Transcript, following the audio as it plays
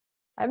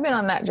I've been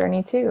on that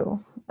journey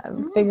too.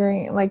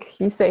 Figuring, like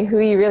you say, who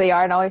you really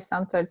are. It always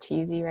sounds so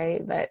cheesy,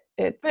 right? But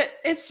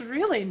it's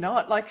really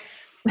not. Like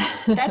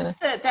that's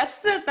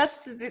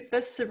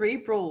the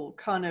cerebral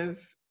kind of,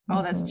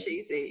 oh, that's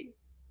cheesy.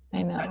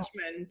 I know.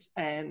 Judgment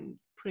and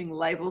putting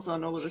labels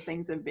on all of the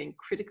things and being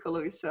critical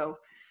of yourself,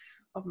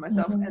 of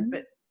myself.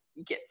 But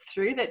you get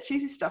through that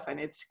cheesy stuff and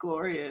it's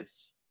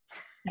glorious.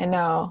 I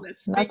know.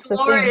 Let's be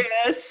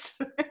glorious.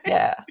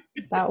 Yeah,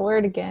 that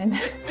word again.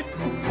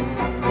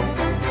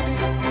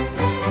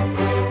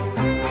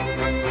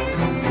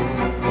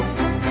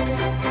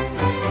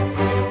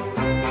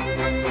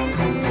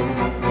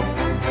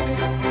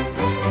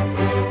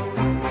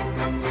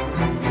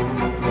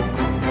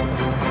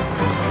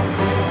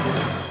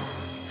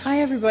 Hi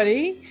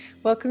everybody,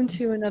 welcome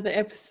to another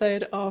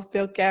episode of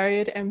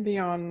Belgariad and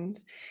Beyond.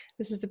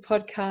 This is the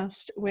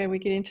podcast where we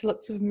get into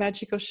lots of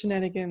magical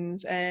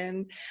shenanigans,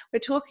 and we're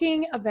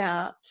talking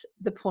about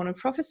The Pawn of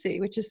Prophecy,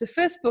 which is the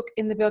first book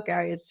in the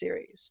Belgariad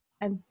series.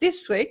 And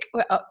this week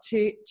we're up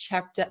to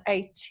chapter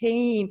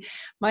 18.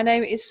 My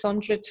name is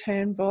Sondra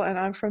Turnbull and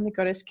I'm from the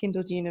Goddess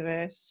Kindled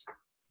universe.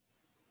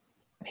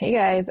 Hey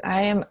guys,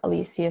 I am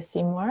Alicia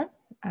Seymour,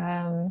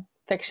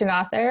 fiction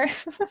author,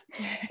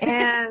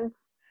 and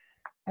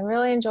I'm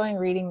really enjoying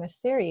reading this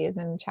series.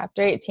 And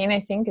chapter 18,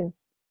 I think,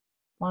 is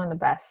one of the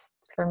best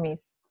for me,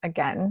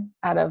 again,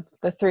 out of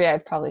the three.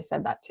 I've probably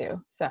said that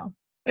too. So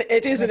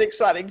it is an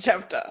exciting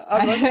chapter.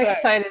 I'm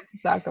excited to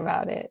talk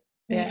about it.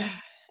 Yeah.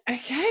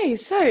 Okay,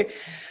 so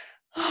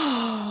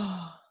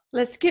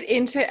let's get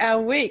into our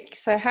week.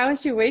 So how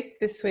was your week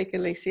this week,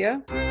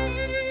 Alicia?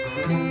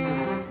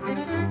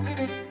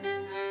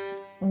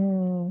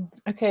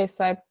 Okay,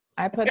 so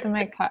I put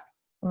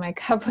my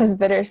cup was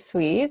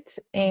bittersweet,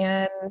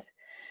 and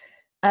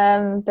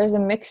there's a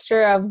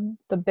mixture of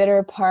the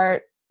bitter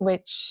part,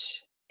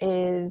 which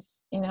is,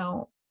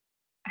 I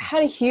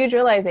had a huge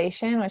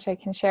realization, which I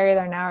can share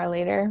either now or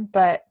later,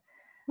 but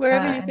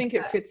wherever you think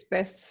it fits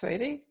best,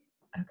 sweetie.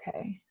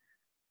 Okay.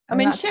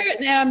 Share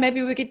it now,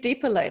 maybe we get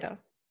deeper later.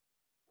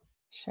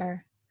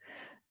 Sure.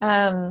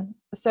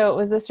 So it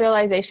was this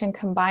realization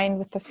combined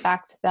with the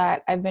fact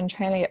that I've been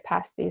trying to get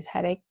past these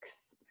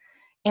headaches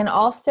and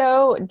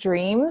also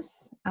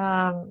dreams.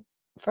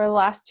 For the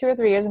last 2 or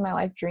 3 years of my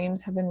life,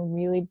 dreams have been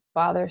really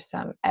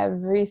bothersome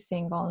every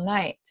single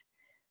night.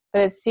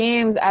 But it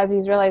seems as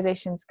these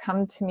realizations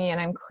come to me and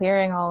I'm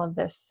clearing all of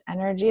this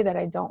energy that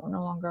I don't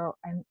no longer,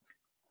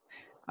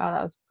 wow,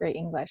 that was great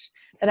English,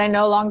 that I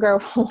no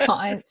longer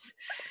want,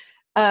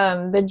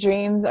 the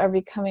dreams are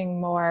becoming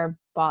more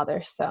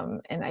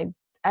bothersome, and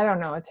I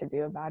don't know what to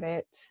do about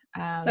it.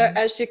 So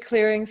as you're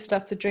clearing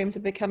stuff, the dreams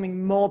are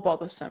becoming more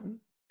bothersome.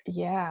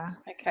 Yeah.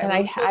 Okay. And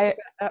we'll talk about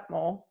that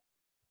more.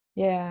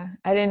 Yeah.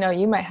 I didn't know,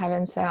 you might have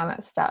insight on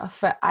that stuff,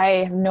 but I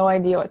have no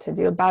idea what to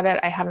do about it.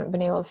 I haven't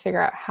been able to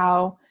figure out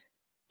how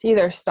to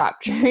either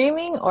stop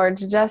dreaming or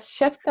to just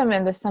shift them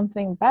into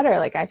something better.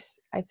 Like I've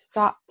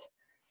stopped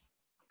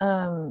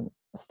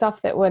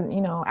stuff that would,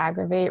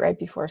 aggravate right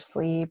before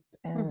sleep.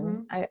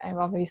 And I've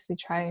obviously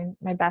tried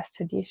my best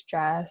to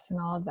de-stress and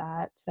all of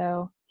that.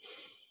 So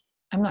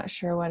I'm not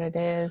sure what it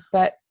is,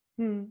 but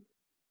the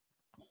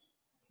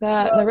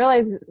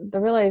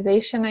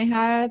realization I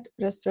had,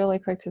 just really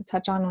quick to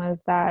touch on,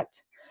 was that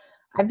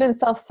I've been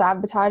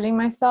self-sabotaging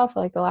myself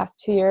for like the last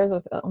 2 years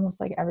with almost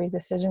like every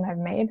decision I've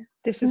made.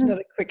 This is not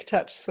a quick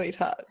touch,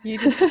 sweetheart. You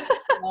just as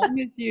long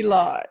as you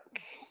like.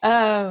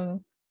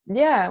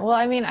 Yeah, well,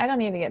 I don't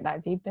need to get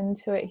that deep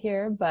into it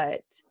here,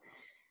 but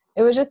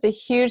it was just a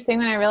huge thing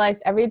when I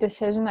realized every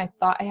decision I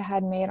thought I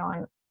had made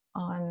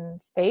on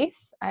faith,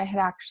 I had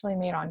actually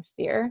made on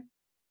fear.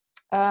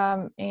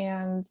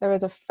 And there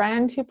was a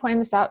friend who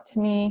pointed this out to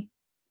me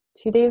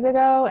 2 days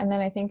ago, and then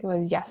I think it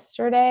was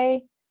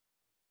yesterday.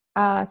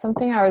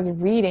 Something I was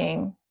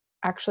reading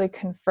actually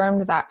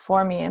confirmed that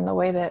for me in the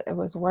way that it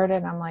was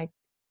worded. I'm like,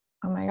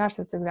 oh my gosh,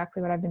 that's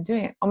exactly what I've been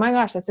doing. Oh my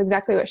gosh, that's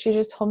exactly what she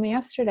just told me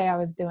yesterday I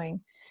was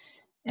doing.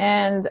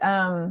 And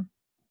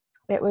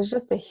it was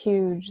just a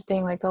huge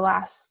thing. Like the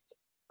last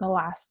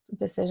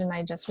decision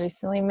I just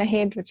recently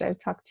made, which I've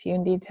talked to you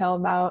in detail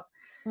about,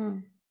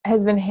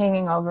 has been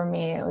hanging over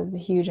me. It was a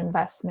huge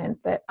investment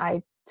that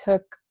I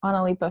took on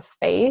a leap of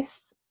faith,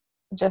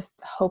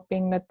 just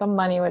hoping that the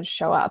money would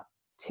show up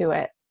to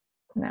it,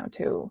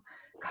 to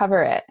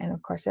cover it. And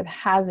of course it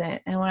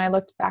hasn't. And when I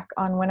looked back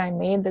on when I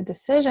made the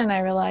decision,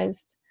 I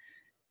realized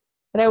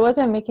that I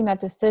wasn't making that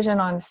decision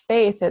on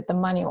faith that the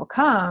money will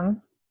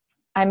come.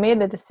 I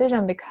made the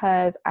decision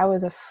because I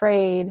was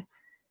afraid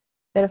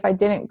that if I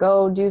didn't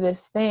go do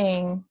this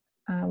thing,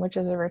 which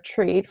is a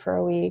retreat for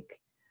a week,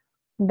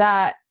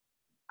 that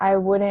I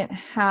wouldn't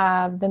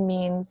have the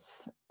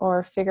means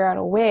or figure out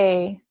a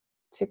way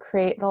to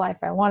create the life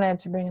I wanted,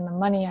 to bring in the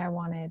money I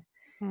wanted.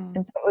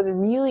 And so it was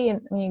really,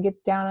 when you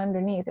get down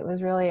underneath, it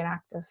was really an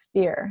act of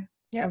fear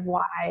of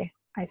why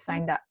I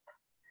signed up.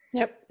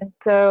 Yep. And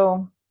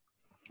so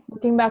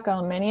looking back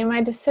on many of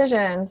my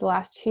decisions the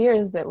last 2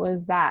 years, it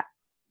was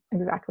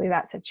exactly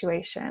that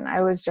situation.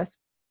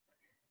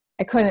 I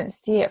I couldn't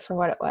see it for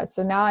what it was.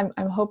 So now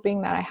I'm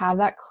hoping that I have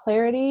that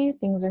clarity.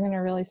 Things are going to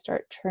really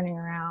start turning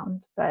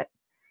around. But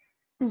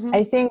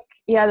I think,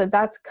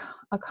 that's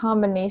a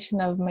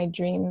combination of my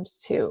dreams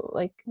too.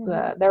 Like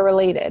they're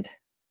related.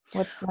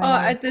 What's going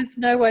on? There's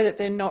no way that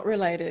they're not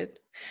related.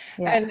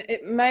 Yeah. And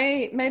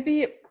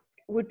maybe it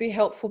would be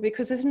helpful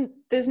because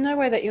there's no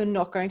way that you're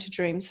not going to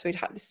dream,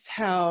 sweetheart. This is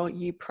how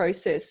you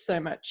process so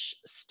much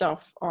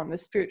stuff on the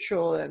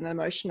spiritual and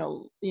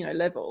emotional,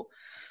 level.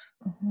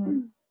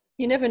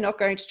 You're never not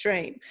going to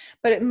dream.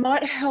 But it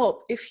might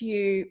help if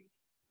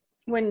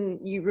when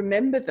you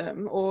remember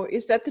them, or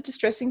is that the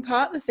distressing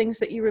part, the things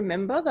that you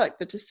remember, like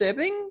the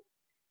disturbing?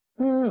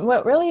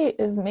 What really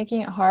is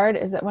making it hard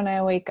is that when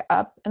I wake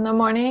up in the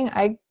morning,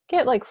 I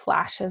get like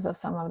flashes of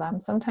some of them.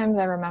 Sometimes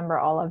I remember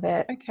all of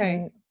it.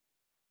 Okay.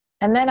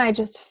 And then I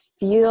just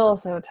feel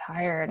so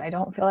tired. I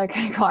don't feel like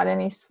I got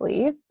any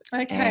sleep.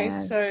 Okay.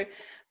 So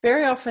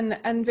very often,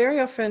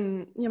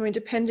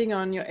 depending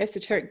on your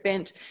esoteric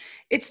bent,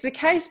 it's the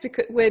case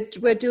because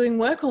we're doing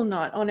work all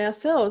night on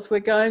ourselves. We're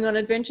going on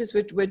adventures.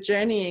 We're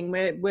journeying.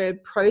 We're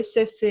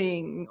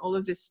processing all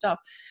of this stuff.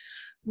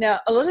 Now,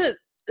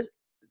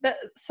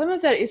 some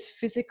of that is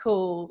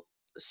physical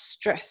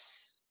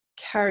stress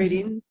carried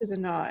into the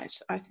night.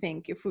 I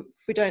think if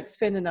we don't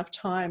spend enough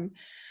time,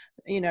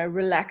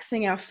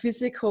 relaxing our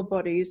physical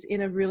bodies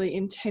in a really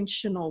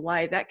intentional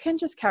way, that can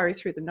just carry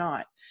through the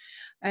night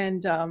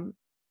and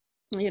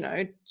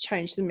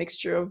change the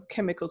mixture of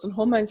chemicals and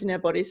hormones in our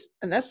bodies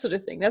and that sort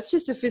of thing. That's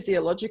just a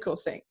physiological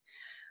thing.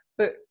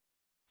 But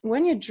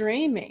when you're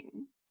dreaming,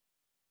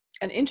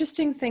 an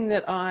interesting thing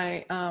that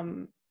I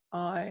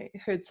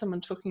heard someone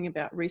talking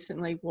about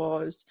recently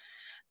was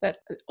that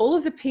all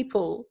of the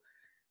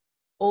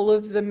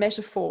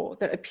metaphor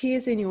that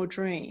appears in your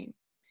dream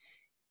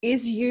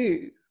is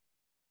you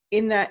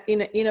in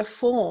a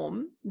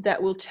form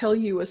that will tell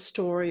you a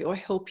story or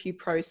help you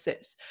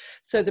process.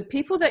 So the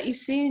people that you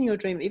see in your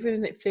dream,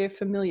 even if they're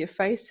familiar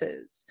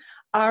faces,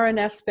 are an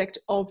aspect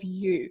of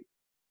you.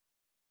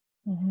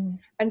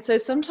 And so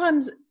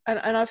sometimes,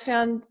 and I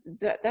found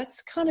that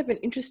that's kind of an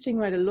interesting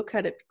way to look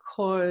at it,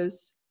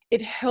 because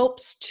it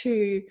helps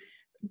to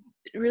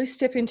really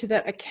step into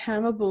that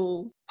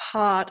accountable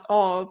part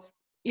of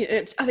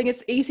it. I think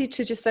it's easy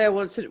to just say,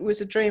 well, it was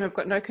a dream, I've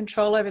got no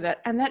control over that.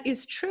 And that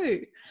is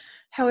true.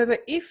 However,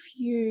 if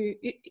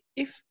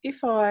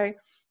I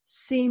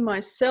see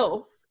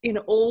myself in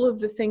all of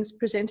the things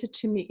presented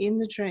to me in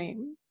the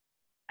dream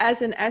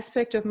as an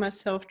aspect of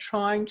myself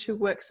trying to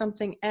work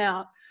something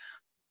out,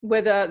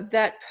 whether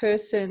that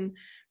person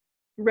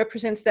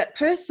represents that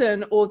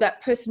person or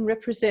that person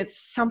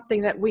represents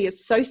something that we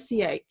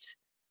associate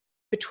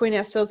between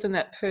ourselves and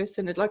that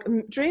person. Like,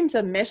 dreams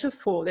are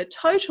metaphor, they're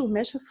total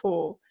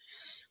metaphor.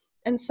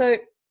 And so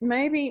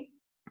maybe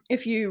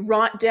if you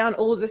write down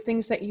all of the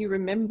things that you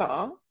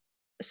remember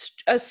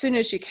as soon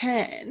as you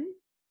can,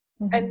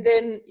 and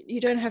then you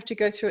don't have to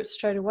go through it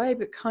straight away,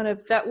 but kind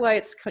of that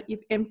way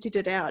you've emptied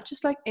it out.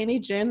 Just like any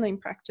journaling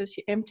practice,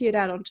 you empty it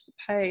out onto the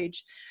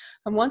page.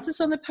 And once it's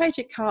on the page,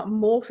 it can't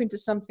morph into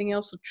something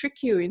else or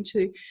trick you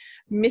into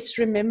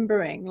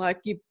misremembering. Like,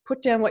 you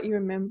put down what you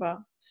remember,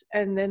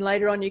 and then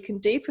later on you can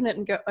deepen it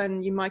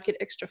and you might get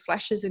extra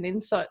flashes and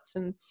insights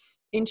and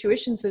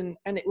intuitions, and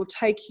it will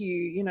take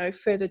you,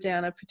 further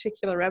down a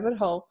particular rabbit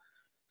hole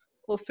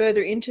or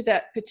further into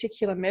that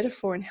particular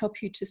metaphor and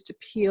help you just to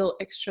peel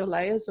extra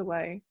layers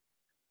away.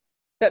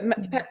 But,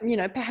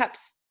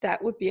 perhaps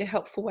that would be a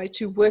helpful way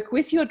to work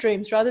with your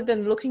dreams, rather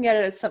than looking at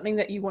it as something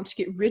that you want to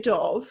get rid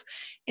of.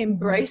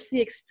 Embrace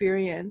the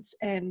experience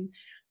and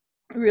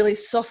really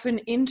soften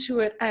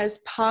into it as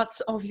parts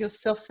of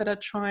yourself that are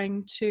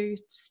trying to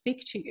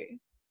speak to you.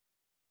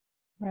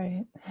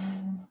 Right.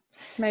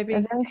 Maybe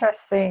it's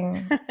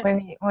interesting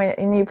when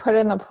you put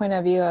in the point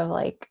of view of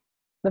like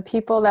the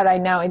people that I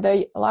know.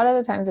 A lot of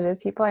the times it is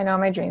people I know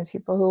in my dreams,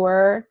 people who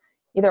were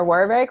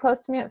very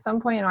close to me at some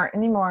point and aren't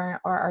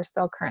anymore, or are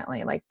still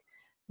currently. Like,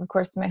 of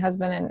course, my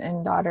husband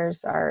and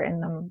daughters are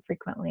in them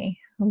frequently,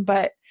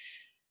 but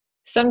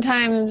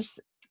sometimes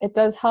it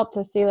does help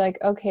to see like,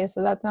 okay,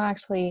 so that's not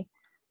actually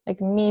like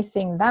me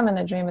seeing them in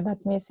the dream, but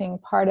that's me seeing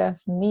part of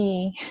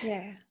me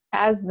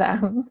as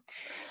them.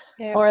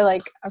 Yeah. Or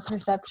like a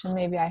perception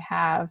maybe I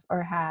have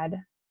or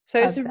had. So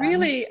I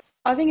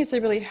think it's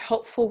a really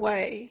helpful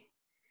way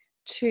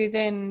to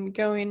then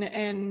go in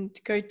and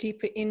go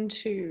deeper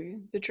into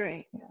the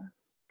dream.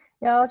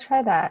 Yeah, I'll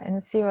try that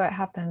and see what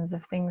happens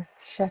if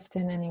things shift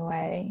in any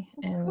way.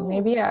 And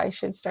maybe I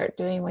should start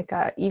doing like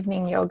a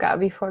evening yoga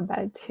before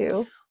bed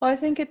too. Well, I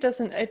think it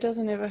doesn't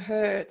ever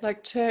hurt.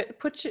 Like, to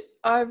put you,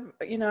 I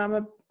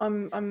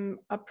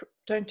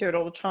don't do it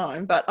all the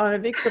time, but I'm a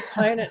big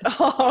proponent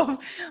of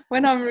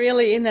when I'm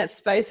really in that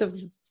space of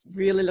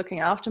really looking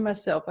after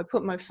myself, I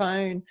put my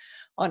phone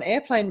on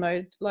airplane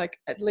mode, like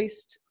at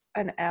least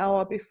an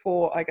hour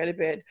before I go to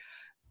bed.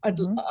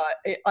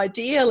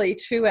 Ideally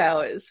 2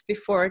 hours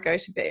before I go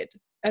to bed.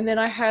 And then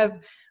I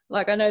have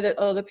Like I know that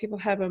a lot of people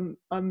have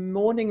a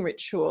morning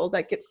ritual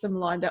that gets them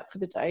lined up for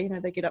the day. You know,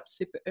 they get up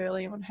super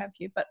early and what have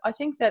you. But I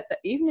think that the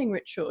evening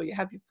ritual you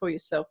have for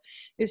yourself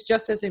is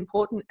just as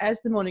important as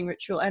the morning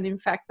ritual. And in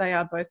fact, they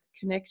are both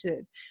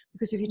connected,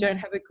 because if you don't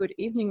have a good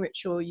evening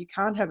ritual, you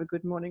can't have a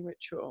good morning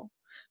ritual,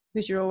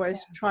 because you're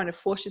always trying to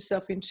force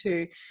yourself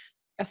into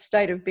a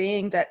state of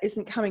being that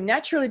isn't coming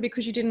naturally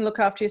because you didn't look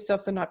after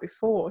yourself the night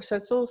before. So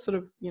it's all sort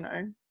of, you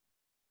know,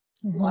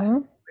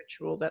 life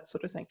ritual, that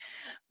sort of thing.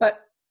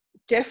 But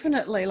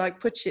definitely,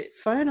 like, put your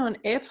phone on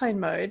airplane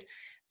mode,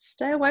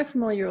 stay away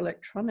from all your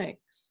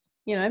electronics,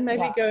 you know,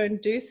 maybe go and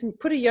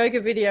put a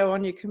yoga video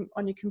on your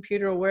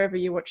computer or wherever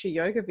you watch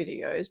your yoga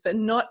videos, but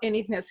not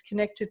anything that's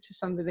connected to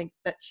something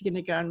that you're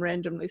going to go and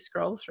randomly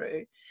scroll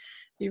through.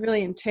 Be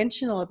really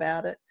intentional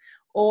about it.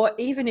 Or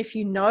even if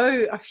you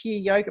know a few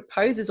yoga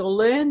poses, or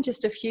learn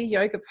just a few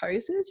yoga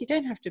poses, you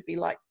don't have to be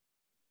like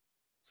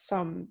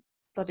some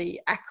bloody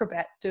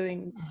acrobat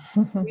doing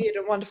weird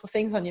and wonderful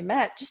things on your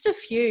mat. Just a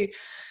few,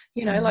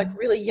 you know, like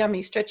really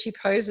yummy stretchy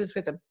poses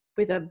with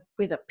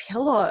a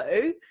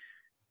pillow.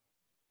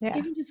 Yeah.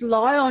 Even just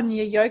lie on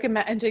your yoga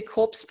mat and do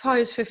corpse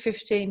pose for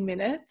 15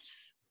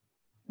 minutes.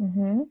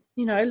 You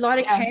know, light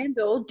a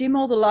candle, dim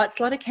all the lights,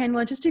 light a candle,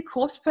 and just do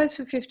corpse pose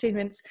for 15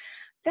 minutes.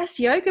 That's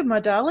yoga, my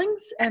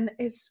darlings. And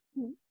it's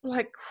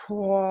like,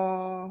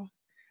 whoa.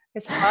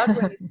 It's hard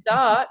when you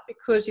start,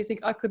 because you think,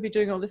 I could be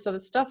doing all this other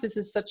stuff. This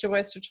is such a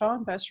waste of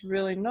time, but it's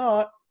really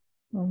not.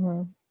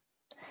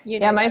 You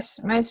know, my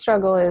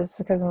struggle is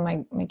because of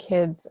my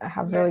kids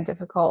have really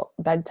difficult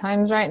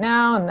bedtimes right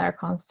now, and they're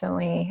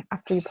constantly,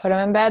 after you put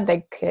them in bed,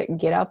 they could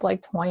get up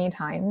like 20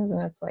 times,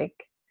 and it's like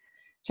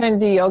trying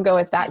to do yoga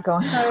with that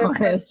going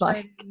on is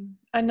like,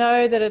 I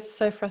know that it's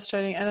so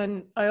frustrating,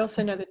 and I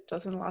also know that it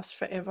doesn't last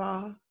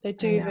forever. They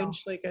do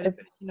eventually go to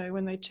bed, you know,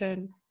 when they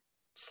turn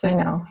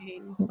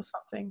 17 or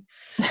something.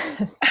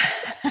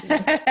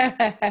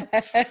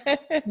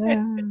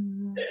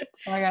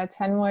 So I got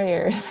 10 more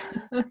years.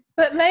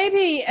 But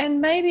maybe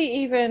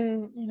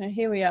even, you know,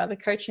 here we are, the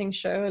coaching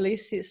show,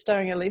 Alicia,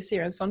 starring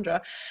Alicia and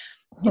Sandra.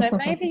 You know,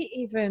 maybe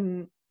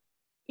even,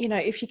 you know,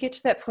 if you get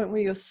to that point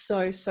where you're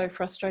so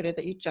frustrated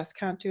that you just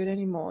can't do it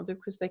anymore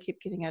because they keep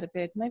getting out of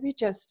bed, maybe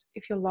just,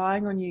 if you're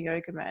lying on your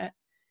yoga mat,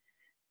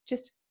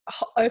 just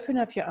open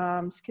up your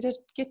arms, get her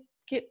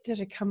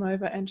to come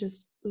over and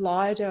just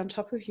lie down on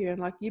top of you, and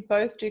like you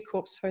both do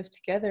corpse pose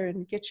together,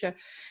 and get your,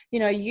 you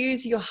know,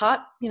 use your heart,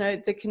 you know,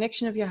 the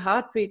connection of your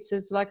heartbeats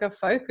as like a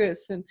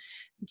focus, and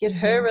get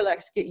her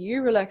relaxed, get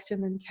you relaxed,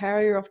 and then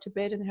carry her off to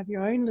bed and have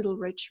your own little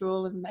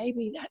ritual. And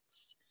maybe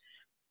that's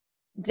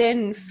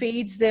then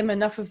feeds them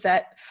enough of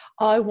that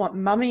I want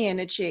mummy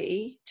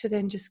energy to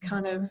then just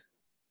kind of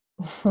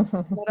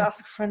not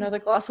ask for another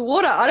glass of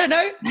water. I don't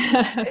know.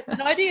 It's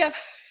an idea.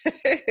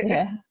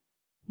 Yeah,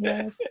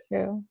 that's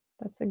true.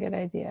 That's a good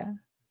idea.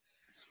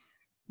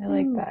 I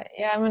like that.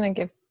 Yeah, I'm gonna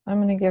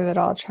give it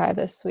all a try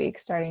this week,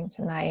 starting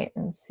tonight,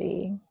 and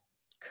see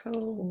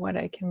what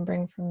I can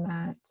bring from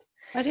that.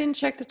 I didn't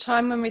check the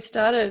time when we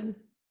started.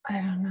 I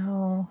don't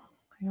know.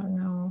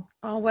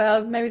 Oh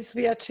well, maybe this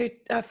will be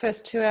our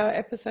first 2-hour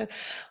episode.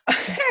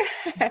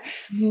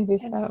 Maybe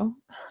so.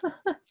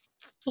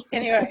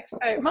 Anyway,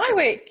 so my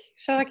week.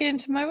 Shall I get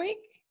into my week?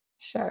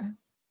 Sure.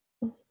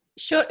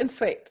 Short and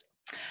sweet.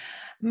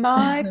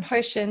 My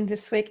potion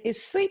this week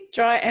is sweet,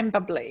 dry, and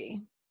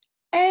bubbly,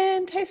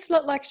 and tastes a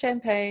lot like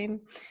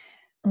champagne,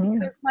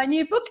 because my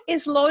new book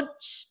is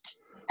launched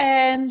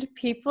and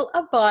people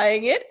are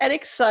buying it and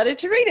excited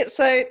to read it.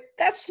 So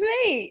that's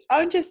me.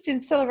 I'm just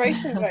in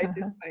celebration mode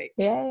this week.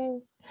 Yay.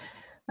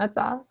 That's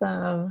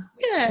awesome.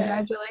 Yeah.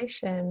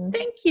 Congratulations.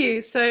 Thank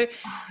you. So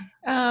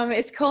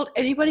it's called,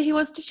 anybody who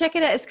wants to check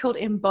it out, it's called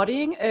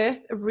Embodying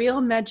Earth, Real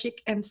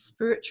Magic and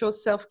Spiritual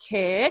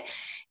Self-Care.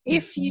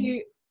 If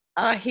you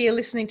are here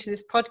listening to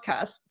this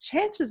podcast,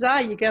 chances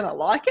are you're going to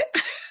like it.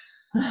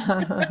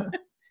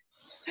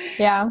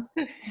 Yeah.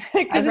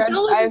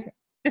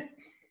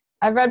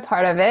 I've read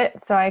part of it,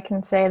 so I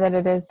can say that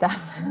it is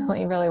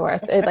definitely really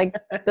worth it. Like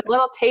the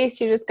little taste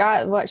you just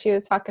got, what she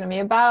was talking to me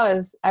about,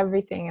 is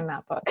everything in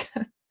that book.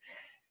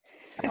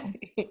 So,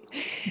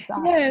 it's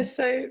awesome. Yeah,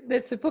 so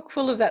there's a book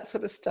full of that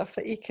sort of stuff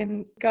that you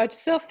can guide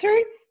yourself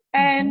through.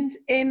 And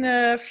in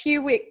a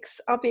few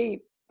weeks, I'll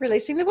be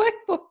releasing the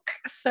workbook.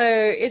 So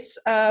it's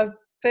an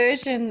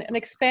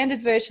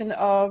expanded version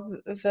of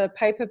the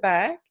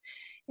paperback,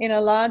 in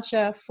a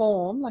larger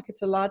form, like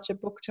it's a larger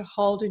book to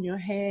hold in your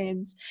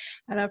hands.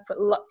 And I've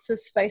put lots of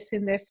space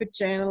in there for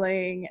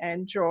journaling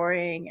and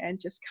drawing and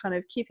just kind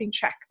of keeping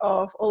track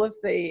of all of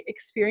the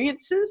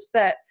experiences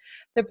that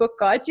the book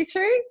guides you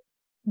through.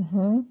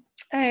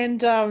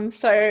 And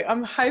so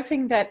I'm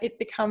hoping that it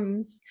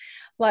becomes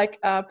like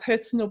a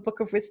personal book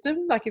of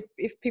wisdom. Like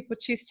if people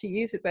choose to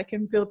use it, they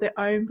can build their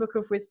own book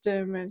of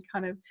wisdom, and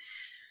kind of,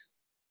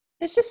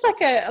 it's just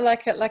like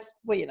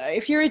well, you know,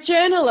 if you're a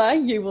journaler,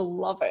 you will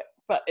love it.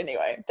 But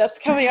anyway, that's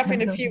coming up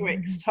in a few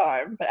weeks'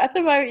 time. But at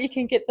the moment, you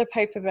can get the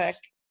paperback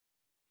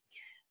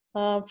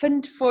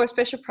for a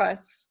special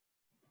price.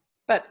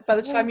 But by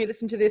the time you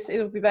listen to this,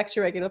 it'll be back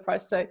to regular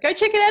price. So go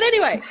check it out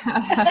anyway.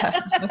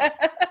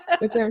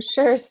 Which I'm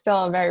sure is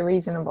still a very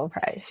reasonable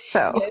price.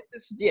 So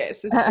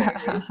yes, it's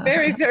very,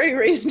 very, very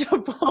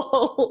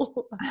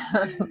reasonable.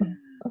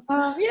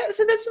 Yeah,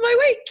 so that's my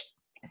week.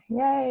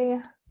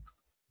 Yay!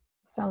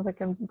 Sounds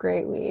like a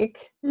great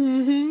week.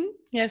 Mm-hmm.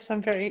 Yes,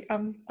 I'm very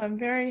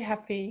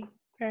happy.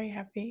 Very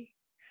happy.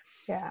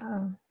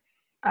 Yeah.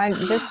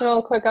 Just a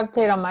real quick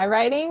update on my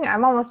writing.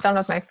 I'm almost done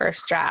with my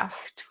first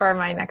draft for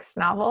my next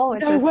novel.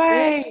 Which No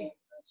way!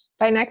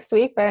 By next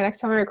week, by the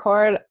next time we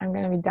record, I'm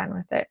going to be done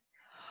with it.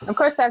 Of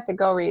course, I have to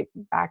go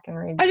back and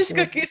read. I just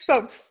got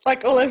goosebumps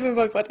like all over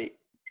my body.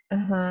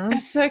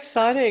 It's so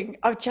exciting.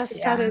 I've just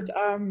started.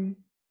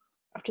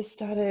 I've just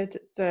started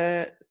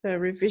the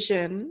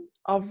revision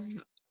of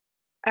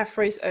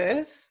Afro's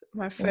Earth,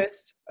 my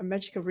first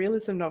magical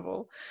realism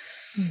novel.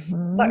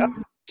 Like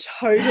I'm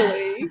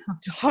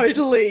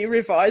totally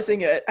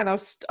revising it, and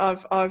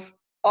I've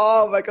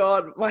oh my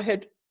god, my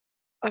head.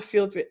 I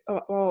feel a bit.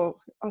 Oh,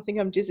 I think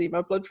I'm dizzy.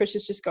 My blood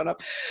pressure's just gone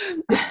up.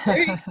 It's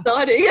very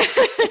exciting.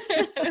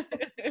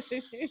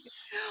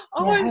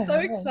 I'm so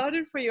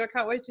excited for you. I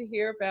can't wait to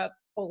hear about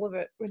all of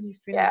it when you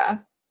finish.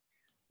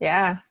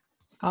 Yeah.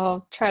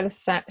 I'll try to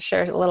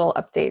share little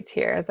updates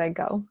here as I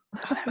go.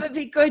 That would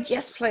be good.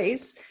 Yes,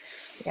 please.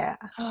 Yeah.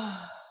 All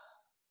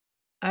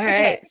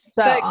right.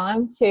 So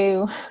on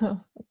to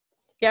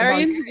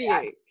Garian's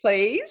view,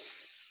 please.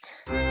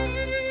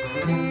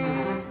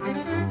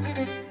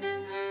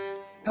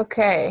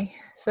 Okay.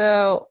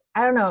 So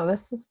I don't know.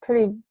 This is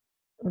pretty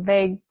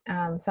vague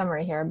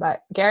summary here,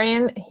 but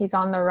Garian, he's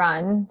on the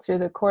run through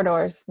the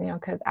corridors,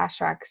 because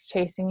Ashrak's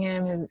chasing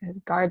him. His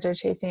guards are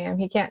chasing him.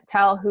 He can't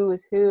tell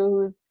who's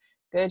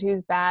good,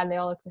 who's bad. They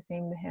all look the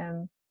same to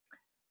him.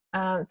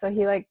 So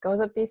he goes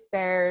up these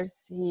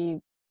stairs. He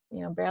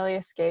barely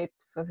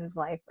escapes with his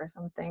life or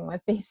something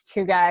with these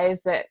two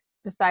guys that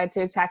decide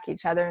to attack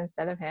each other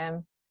instead of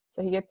him.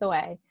 So he gets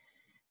away.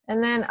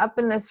 And then up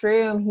in this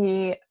room,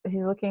 he's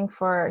looking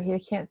he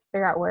can't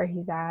figure out where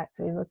he's at.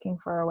 So he's looking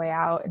for a way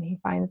out, and he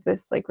finds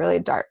this really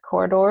dark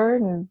corridor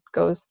and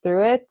goes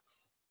through it.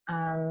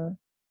 And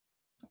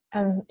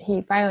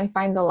he finally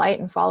finds a light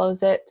and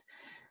follows it,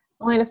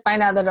 only to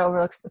find out that it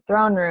overlooks the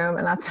throne room.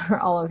 And that's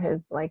where all of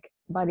his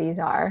buddies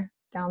are,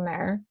 down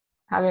there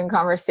having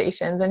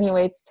conversations. And he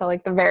waits till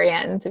the very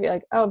end to be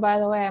like, oh, by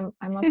the way,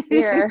 I'm up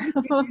here.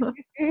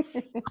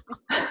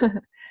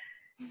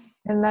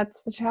 And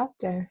that's the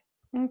chapter.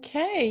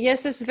 Okay.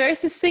 Yes, it's a very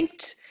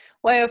succinct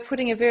way of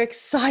putting a very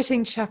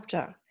exciting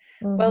chapter.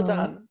 Well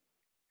done.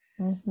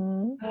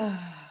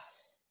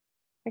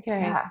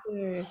 Okay.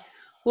 So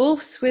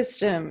Wolf's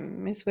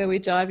Wisdom is where we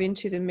dive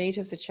into the meat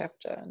of the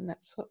chapter, and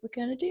that's what we're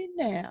going to do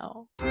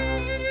now.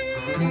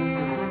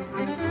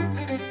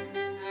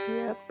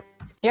 Yep.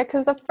 Yeah,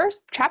 because the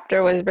first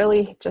chapter was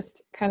really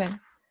just kind of,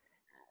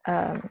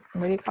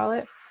 what do you call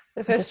it?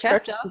 The first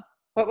chapter?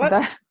 What?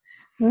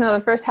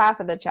 The first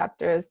half of the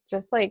chapter is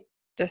just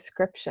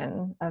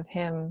description of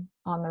him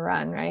on the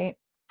run, right?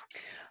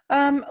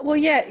 Well,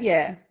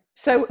 yeah.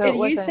 So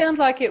you sound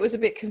like it was a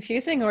bit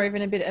confusing or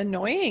even a bit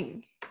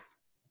annoying.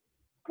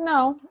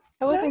 No,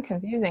 it wasn't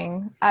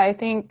confusing. I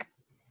think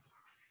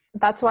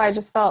that's why I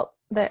just felt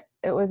that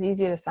it was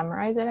easy to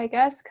summarize it, I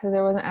guess, because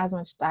there wasn't as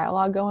much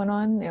dialogue going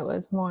on. It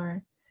was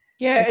more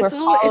we're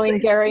following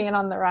Garian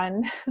on the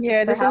run.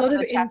 Yeah, there's a lot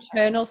of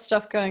internal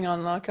stuff going on,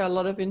 a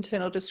lot of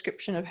internal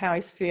description of how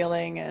he's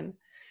feeling, and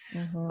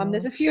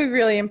there's a few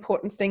really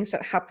important things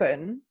that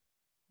happen,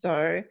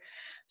 though.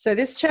 So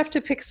this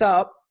chapter picks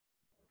up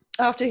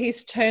after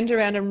he's turned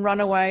around and run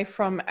away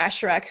from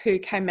Ashrak, who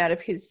came out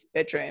of his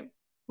bedroom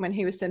when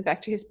he was sent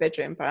back to his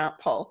bedroom by Aunt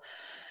Pol.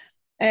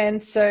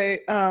 And so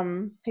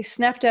he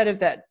snapped out of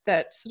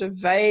that sort of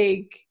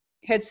vague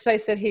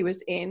headspace that he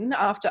was in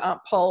after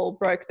Aunt Pol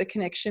broke the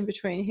connection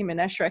between him and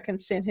Ashrak and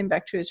sent him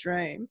back to his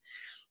room.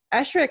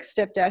 Ashrak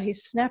stepped out. He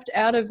snapped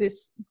out of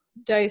this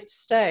dazed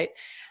state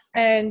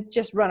and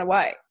just run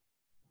away.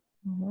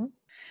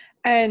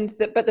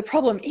 But the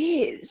problem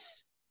is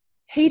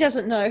he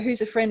doesn't know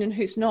who's a friend and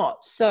who's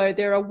not. So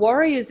there are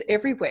warriors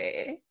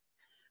everywhere,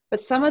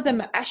 but some of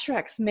them are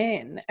Ashrak's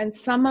men and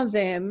some of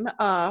them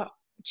are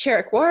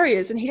Cherik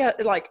warriors, and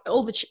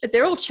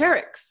they're all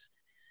Cheriks,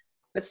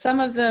 but some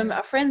of them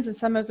are friends and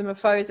some of them are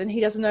foes, and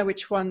he doesn't know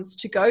which ones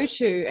to go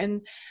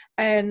to.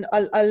 And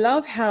I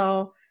love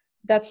how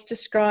that's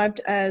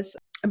described as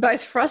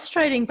both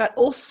frustrating but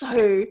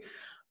also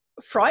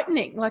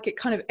frightening. It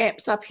kind of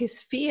amps up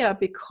his fear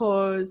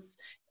because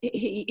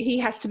he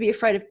has to be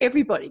afraid of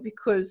everybody,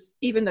 because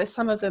even though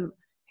some of them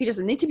he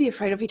doesn't need to be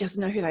afraid of, he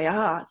doesn't know who they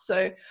are.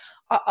 So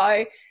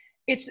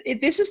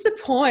this is the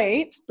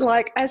point.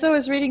 As I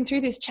was reading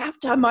through this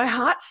chapter, my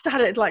heart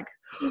started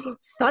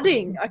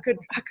thudding. I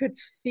could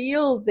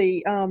feel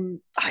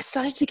I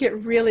started to get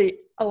really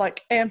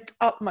amped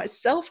up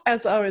myself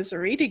as I was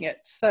reading it.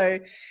 So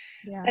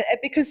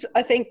because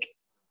I think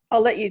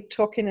I'll let you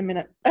talk in a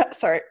minute.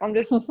 Sorry, I'm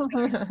just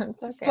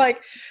it's okay.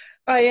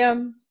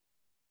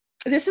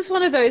 this is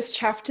one of those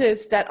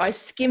chapters that I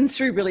skim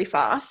through really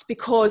fast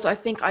because I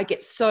think I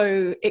get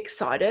so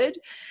excited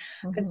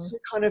and so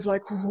kind of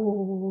like,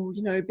 oh,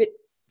 you know, a bit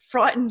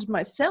frightened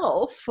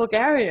myself for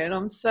Gary, and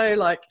I'm so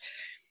like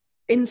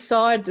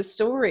inside the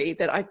story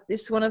that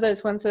this is one of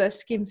those ones that I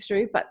skim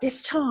through. But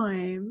this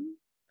time,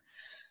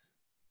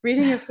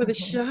 reading it for the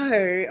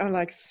show, I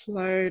like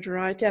slowed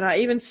right down. I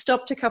even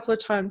stopped a couple of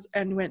times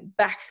and went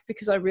back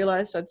because I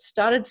realized I'd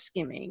started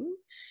skimming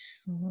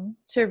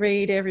to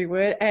read every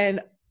word,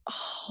 and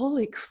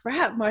holy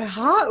crap, my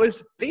heart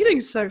was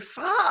beating so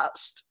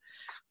fast.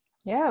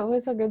 Yeah, it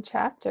was a good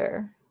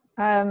chapter.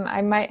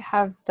 I might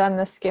have done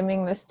the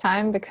skimming this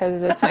time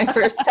because it's my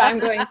first time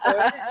going through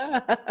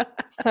it.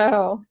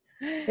 So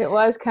it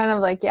was kind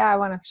of like, yeah, I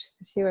want to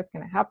see what's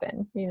going to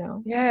happen, you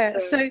know? Yeah.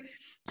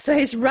 So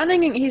he's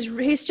running,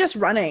 he's just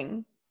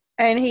running,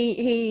 and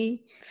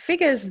he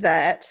figures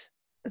that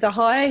the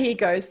higher he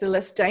goes, the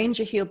less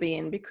danger he'll be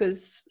in,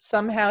 because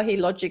somehow he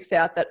logics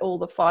out that all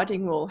the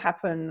fighting will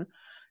happen,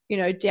 you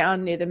know,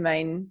 down near the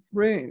main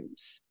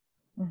rooms.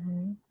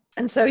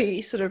 And so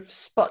he sort of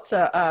spots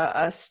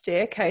a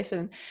staircase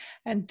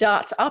and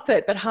darts up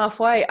it, but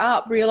halfway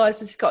up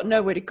realizes he's got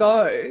nowhere to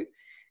go.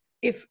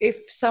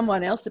 If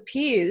someone else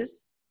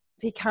appears,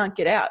 he can't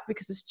get out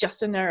because it's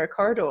just a narrow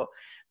corridor.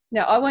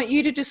 Now, I want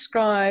you to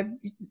describe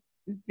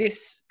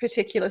this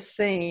particular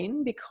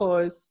scene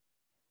because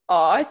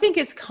I think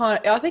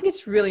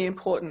it's really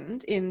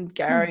important in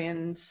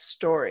Garion's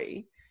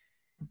story.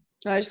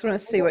 I just want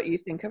to see what you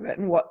think of it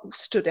and what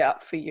stood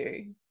out for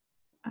you.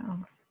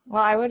 Oh.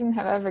 Well, I wouldn't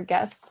have ever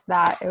guessed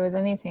that it was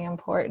anything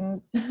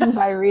important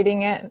by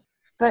reading it.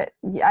 But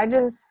I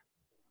just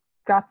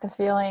got the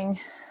feeling,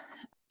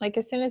 like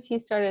as soon as he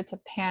started to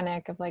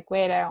panic of like,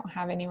 wait, I don't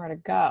have anywhere to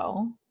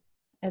go.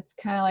 It's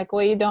kind of like,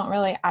 well, you don't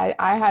really, I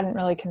hadn't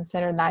really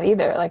considered that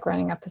either. Like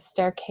running up a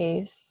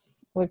staircase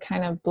would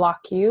kind of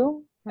block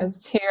you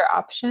as to your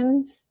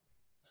options.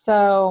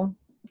 So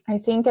I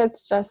think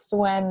it's just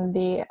when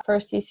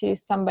first he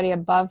sees somebody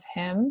above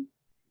him,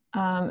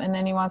 and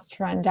then he wants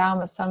to run down,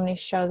 but somebody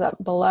shows up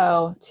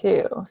below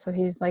too. So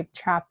he's like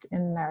trapped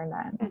in there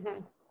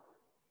then.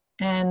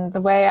 And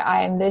the way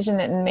I envision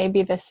it, and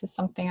maybe this is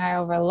something I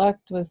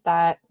overlooked, was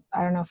that,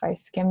 I don't know if I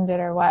skimmed it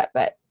or what,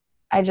 but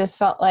I just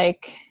felt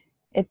like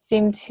it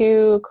seemed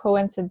too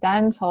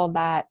coincidental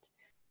that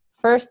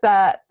first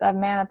that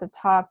man at the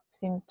top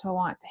seems to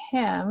want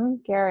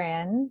him,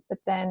 Garion, but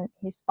then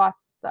he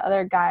spots the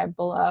other guy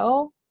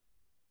below,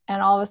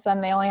 and all of a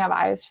sudden they only have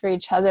eyes for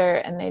each other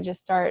and they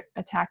just start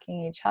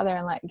attacking each other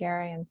and let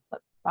Garion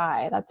slip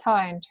by. That's how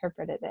I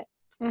interpreted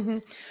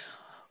it.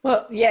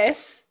 Well,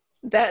 yes,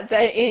 that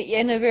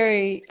in a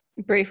very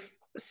brief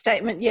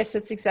statement, yes,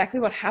 that's exactly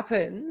what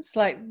happens.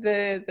 Like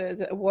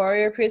the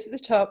warrior appears at the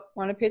top,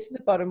 one appears at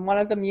the bottom, one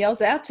of them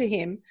yells out to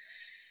him.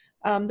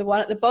 The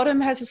one at the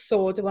bottom has a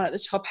sword, the one at the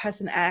top has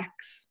an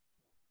axe.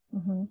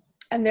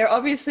 And they're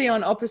obviously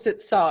on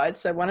opposite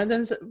sides. So one of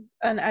them's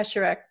an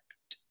Asherak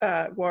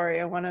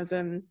warrior, one of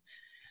them's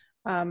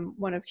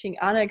one of King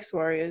Aneg's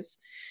warriors.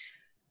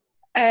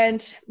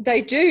 And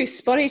they do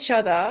spot each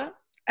other,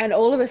 and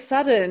all of a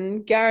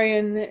sudden,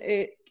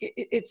 Garion,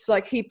 it's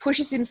like he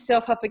pushes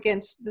himself up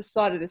against the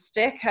side of the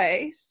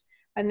staircase,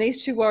 and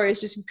these two warriors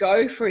just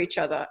go for each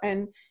other.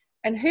 And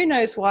who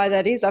knows why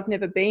that is? I've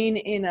never been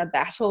in a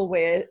battle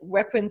where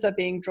weapons are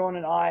being drawn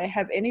and I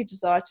have any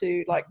desire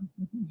to like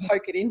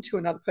poke it into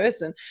another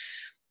person.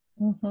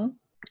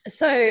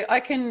 So I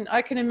can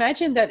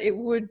imagine that it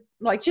would,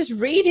 like, just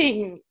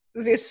reading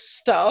this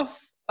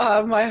stuff,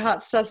 my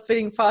heart starts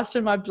beating faster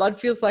and my blood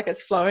feels like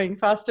it's flowing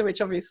faster,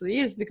 which obviously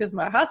is because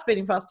my heart's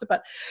beating faster.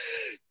 But,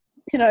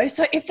 you know,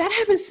 so if that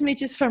happens to me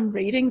just from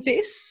reading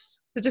this,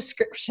 the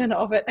description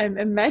of it and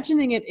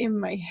imagining it in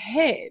my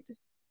head,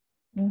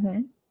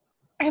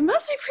 it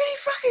must be pretty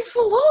fucking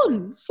full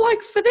on,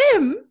 like, for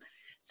them.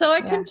 So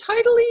I can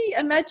totally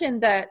imagine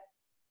that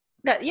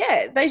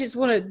yeah, they just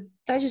want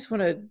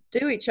to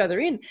do each other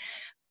in.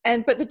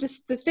 But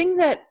the thing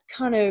that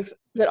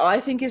I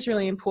think is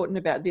really important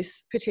about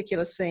this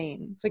particular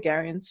scene for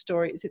Garion's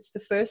story is it's the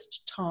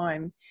first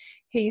time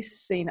he's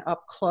seen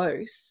up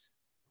close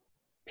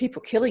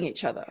people killing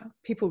each other,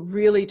 people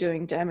really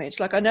doing damage.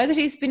 Like, I know that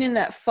he's been in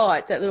that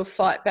little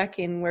fight back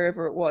in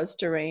wherever it was,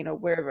 Doreen or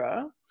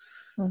wherever,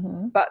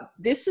 but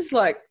this is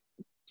like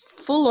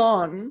full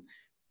on,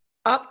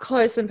 up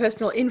close and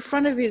personal, in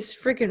front of his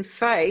freaking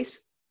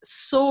face,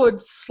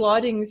 sword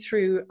sliding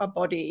through a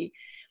body.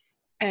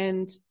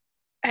 And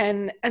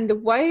the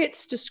way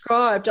it's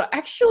described, I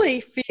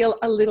actually feel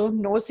a little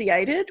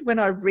nauseated when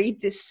I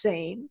read this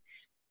scene,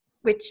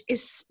 which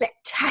is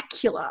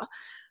spectacular.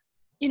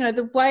 You know,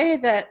 the way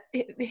that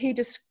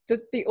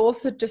the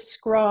author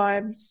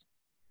describes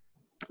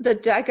the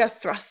dagger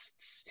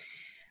thrusts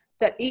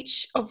that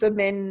each of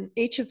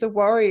the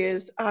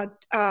warriors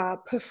are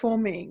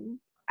performing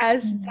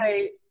as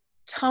they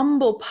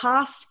tumble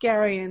past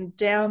Garion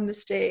down the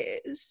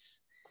stairs,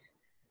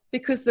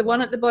 because the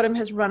one at the bottom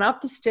has run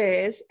up the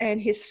stairs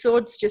and his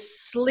sword's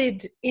just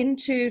slid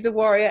into the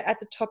warrior at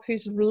the top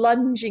who's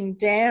lunging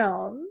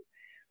down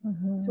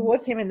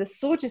towards him, and the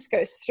sword just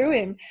goes through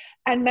him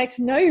and makes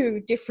no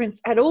difference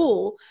at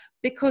all,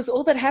 because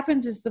all that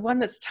happens is the one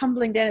that's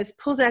tumbling down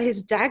pulls out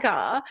his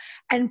dagger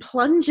and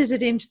plunges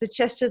it into the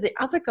chest of the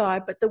other guy.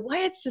 But the way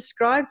it's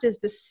described as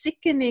the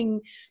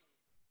sickening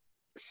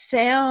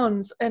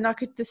sounds, and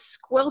the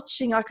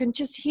squelching, I can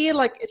just hear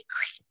like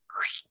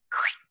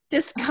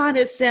this kind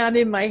of sound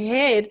in my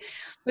head,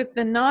 with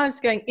the knives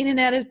going in and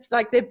out of,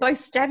 like they're both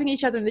stabbing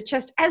each other in the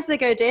chest as they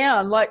go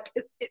down. Like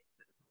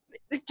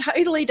it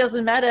totally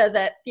doesn't matter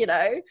that, you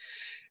know,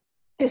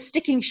 they're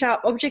sticking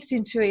sharp objects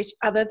into each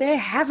other. They're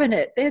having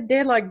it.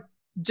 They're like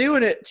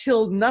doing it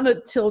till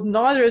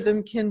neither of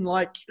them can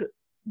like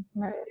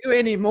do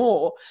any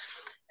more.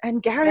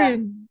 And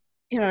Garion,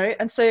 you know,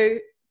 and so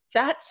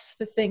that's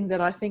the thing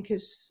that I think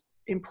is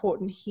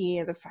important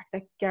here, the fact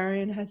that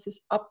Garion has this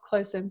up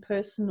close and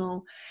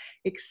personal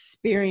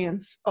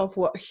experience of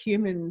what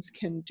humans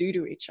can do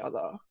to each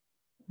other.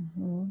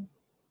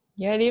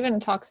 Yeah, it even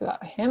talks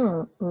about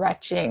him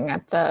retching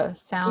at the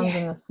sounds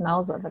and the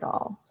smells of it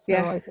all. So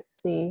I could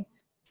see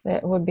that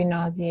it would be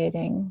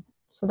nauseating.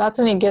 So that's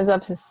when he gives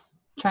up his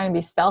trying to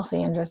be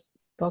stealthy and just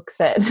books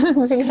it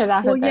to get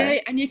out of there.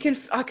 Yeah,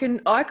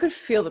 and I could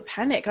feel the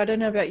panic. I don't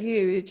know about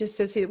you. It just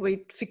says he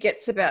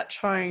forgets about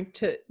trying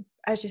to,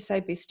 as you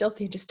say, be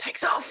stealthy, and just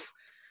takes off.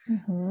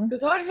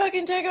 Because I'd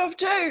fucking take off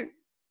too.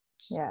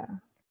 Yeah,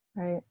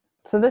 right.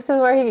 So this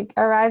is where he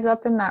arrives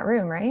up in that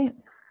room, right?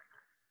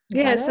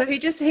 So he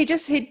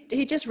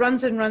just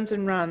runs and runs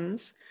and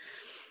runs,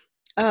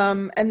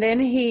 and then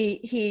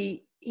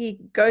he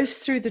goes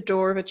through the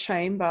door of a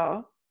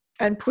chamber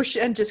and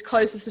just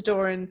closes the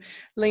door and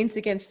leans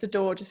against the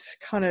door, just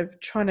kind of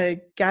trying to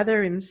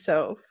gather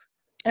himself.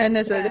 And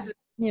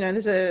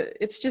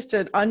it's just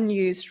an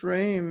unused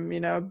room, you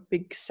know, a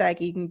big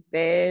sagging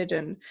bed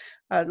and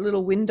a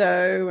little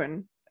window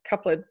and a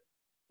couple of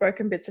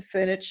broken bits of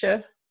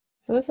furniture.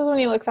 So this is when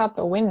he looks out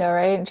the window,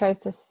 right, and tries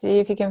to see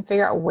if he can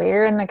figure out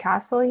where in the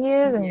castle he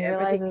is, and he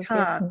realizes he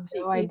has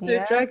no idea.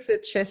 He drags the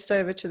chest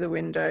over to the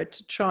window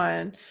to try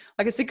and,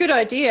 like, it's a good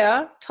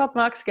idea, top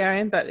marks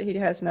Garion, but he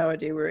has no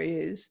idea where he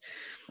is.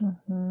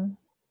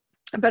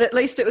 But at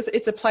least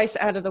it's a place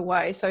out of the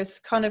way, so he's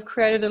kind of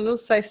created a little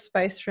safe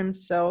space for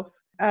himself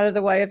out of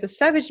the way of the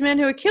savage men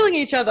who are killing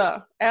each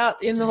other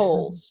out in the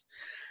halls.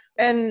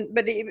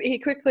 But he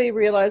quickly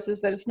realizes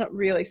that it's not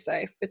really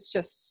safe. It's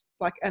just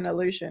like an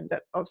illusion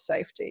of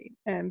safety.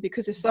 And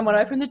because if someone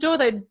opened the door,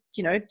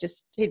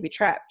 he'd be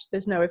trapped.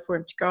 There's nowhere for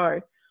him to go.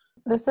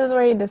 This is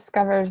where he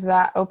discovers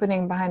that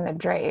opening behind the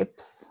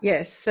drapes.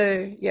 Yes.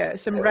 So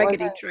some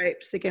raggedy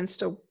drapes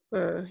against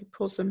he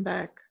pulls them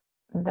back.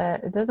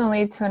 That it doesn't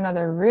lead to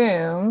another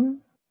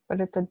room,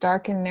 but it's a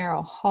dark and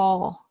narrow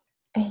hall.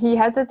 He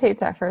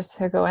hesitates at first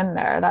to go in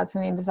there. That's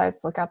when he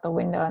decides to look out the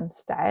window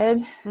instead.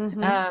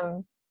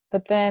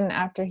 But then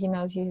after he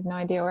knows he has no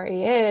idea where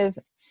he is,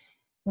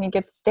 and he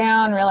gets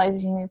down,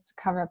 realizes he needs to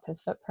cover up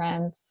his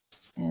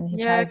footprints, and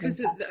he tries to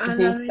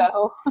do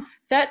so.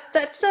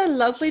 That's a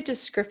lovely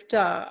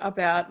descriptor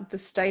about the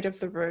state of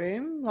the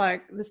room.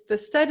 Like the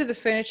state of the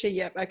furniture,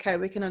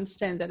 we can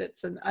understand that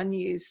it's an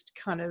unused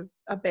kind of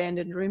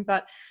abandoned room,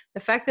 but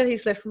the fact that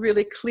he's left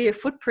really clear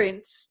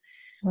footprints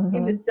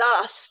in the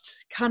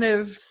dust kind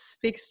of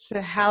speaks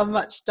to how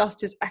much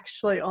dust is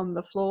actually on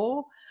the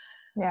floor.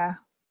 Yeah,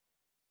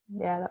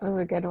 that was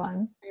a good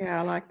one.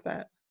 Yeah, I like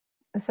that.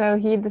 So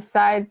he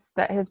decides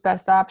that his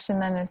best option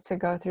then is to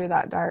go through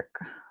that dark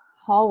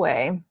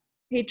hallway.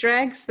 He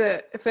drags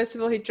the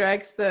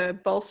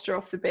bolster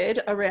off the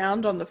bed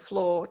around on the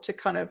floor to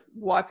kind of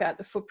wipe out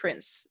the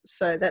footprints.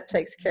 So that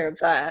takes care of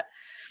that.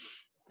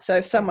 So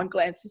if someone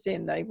glances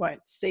in, they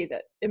won't see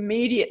that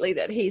immediately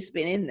that he's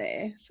been in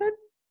there. So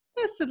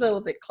that's a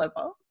little bit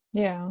clever.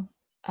 Yeah.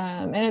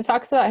 And it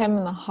talks about him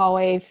in the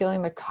hallway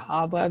feeling the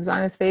cobwebs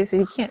on his face,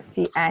 but he can't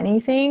see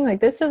anything. Like,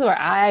 this is where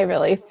I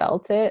really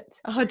felt it.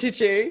 Oh, did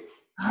you?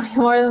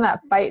 More than that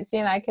fight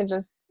scene, I could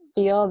just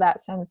feel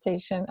that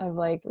sensation of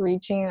like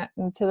reaching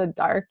into the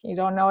dark. You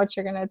don't know what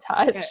you're gonna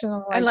touch.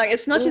 Yeah. And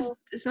it's not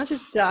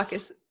just dark,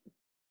 it's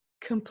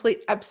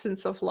complete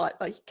absence of light.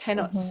 Like, you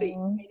cannot see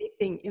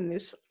anything in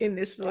this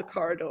little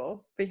corridor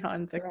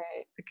behind the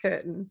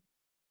curtain.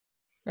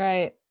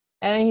 Right.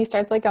 And then he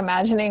starts like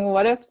imagining,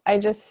 what if I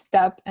just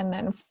step and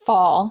then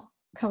fall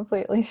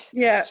completely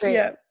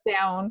straight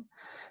down?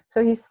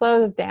 So he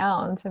slows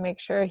down to make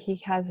sure he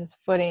has his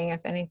footing if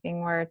anything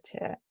were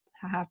to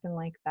happen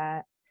like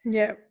that.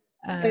 Yeah.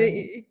 But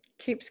it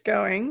keeps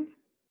going.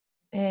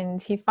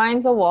 And he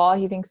finds a wall.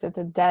 He thinks it's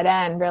a dead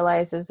end,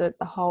 realizes that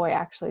the hallway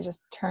actually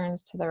just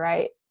turns to the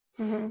right.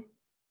 And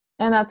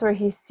that's where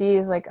he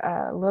sees like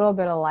a little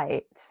bit of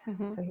light.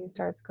 So he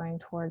starts going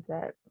towards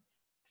it.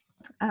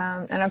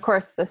 And of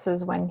course, this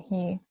is when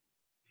he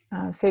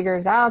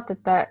figures out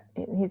that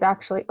he's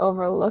actually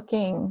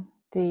overlooking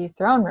the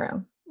throne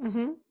room.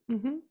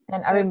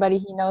 And everybody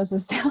he knows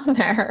is down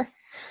there.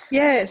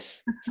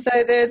 Yes.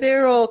 So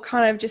they're all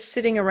kind of just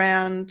sitting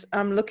around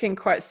looking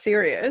quite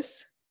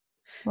serious.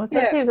 Well, it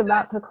says he was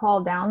about to call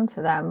down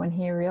to them when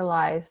he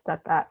realized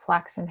that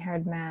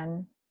flaxen-haired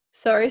man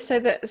Sorry, say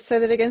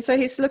that again. So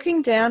he's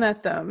looking down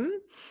at them.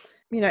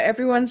 You know,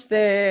 everyone's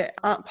there,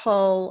 Aunt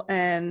Pol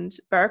and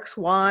Barak's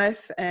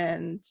wife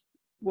and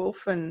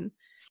Wolf and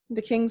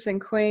the kings and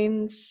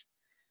queens.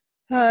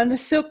 And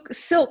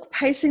Silk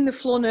pacing the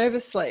floor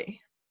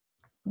nervously.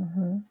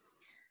 Mm-hmm.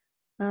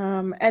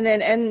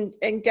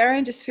 And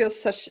Garion just feels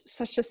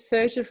such a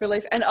surge of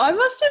relief. And I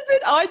must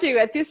admit, I do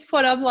at this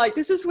point. I'm like,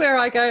 this is where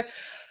I go,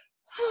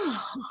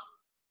 oh,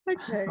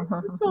 okay,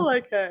 it's all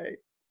okay.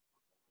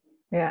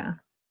 Yeah.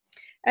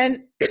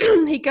 And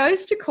he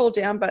goes to call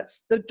down, but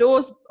the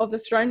doors of the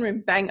throne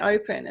room bang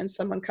open and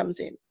someone comes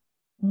in.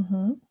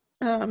 Mm-hmm.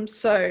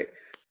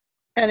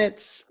 And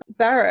it's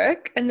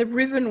Barak and the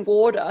Riven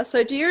Warder.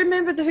 So do you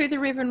remember who the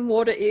Riven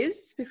Warder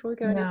is before we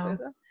go any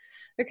further?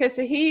 Okay,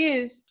 so he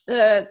is,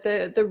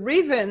 the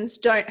Rivens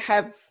don't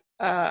have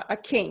a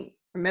king,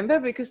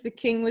 remember, because the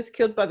king was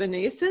killed by the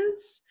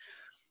Neosins.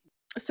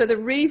 So the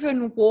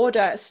Riven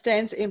Warder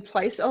stands in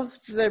place of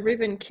the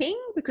Riven king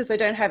because they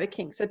don't have a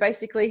king. So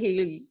basically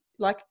he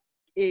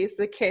is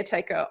the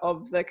caretaker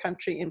of the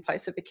country in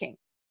place of the king.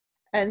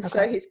 And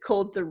so he's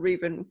called the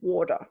Riven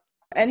Warder.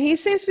 And he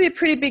seems to be a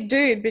pretty big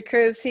dude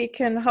because he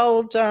can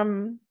hold,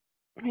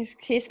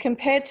 he's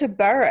compared to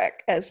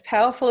Barak, as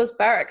powerful as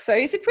Barak. So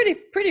he's a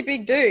pretty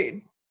big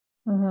dude.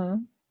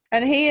 Mm-hmm.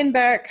 And he and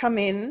Barak come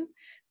in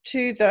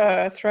to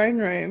the throne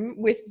room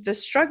with the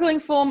struggling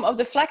form of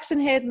the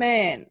flaxen-haired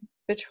man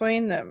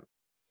between them.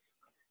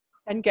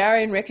 And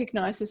Garion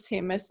recognizes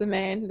him as the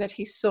man that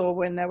he saw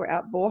when they were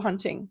out boar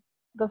hunting.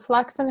 The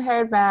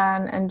flaxen-haired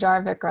man and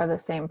Jarvik are the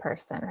same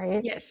person,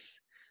 right? Yes.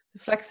 The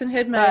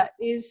flaxen-haired man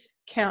is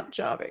Count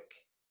Jarvik.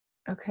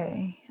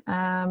 Okay.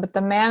 But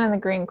the man in the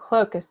green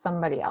cloak is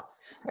somebody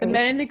else, right? The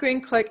man in the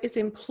green cloak is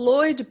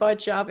employed by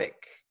Jarvik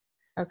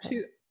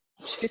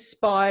to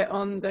spy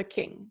on the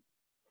king.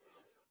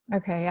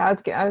 Okay. Yeah,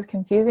 I was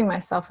confusing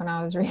myself when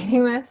I was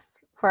reading this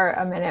for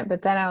a minute,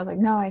 but then I was like,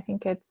 no, I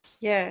think it's...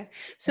 Yeah.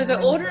 So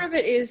the order of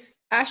it is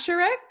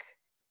Asherak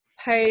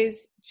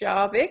pays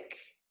Jarvik,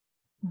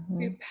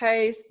 who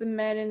pays the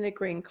man in the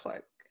green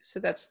cloak. So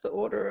that's the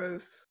order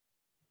of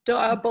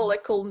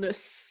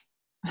diabolicalness.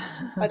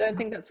 I don't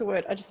think that's a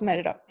word. I just made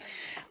it up.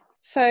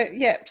 So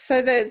yeah.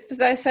 So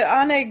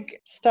Arneg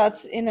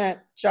starts in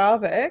at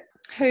Jarvik,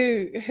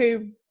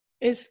 who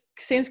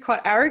seems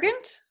quite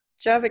arrogant.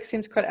 Jarvik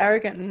seems quite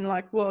arrogant and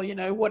like, well, you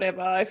know,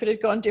 whatever. If it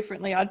had gone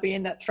differently, I'd be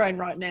in that throne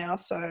right now.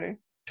 So,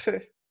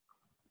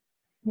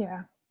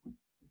 yeah.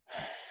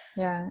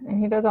 Yeah, and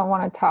he doesn't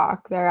want to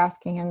talk. They're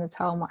asking him to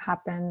tell him what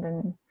happened,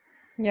 and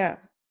yeah,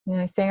 you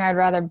know, he's saying I'd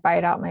rather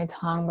bite out my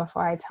tongue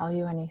before I tell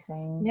you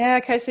anything. Yeah.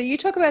 Okay. So you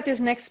talk about this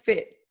next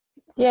bit.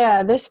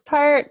 Yeah, this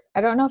part, I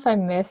don't know if I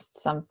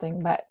missed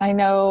something, but I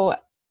know,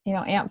 you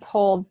know, Aunt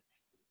Pol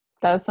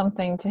does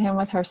something to him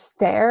with her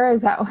stare.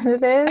 Is that what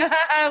it is?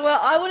 Well,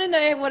 I want to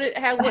know what your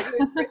impression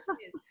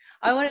is.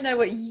 I want to know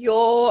what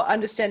your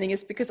understanding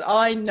is because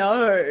I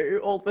know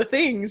all the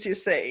things, you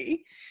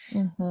see.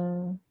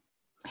 Mm-hmm.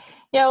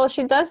 Yeah, well,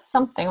 she does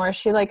something where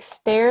she like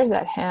stares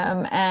at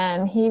him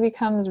and he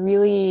becomes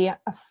really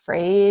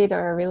afraid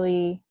or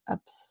really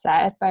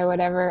upset by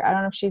whatever. I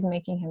don't know if she's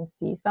making him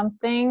see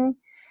something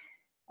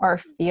or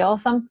feel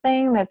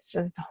something that's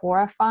just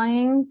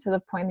horrifying to the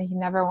point that he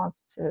never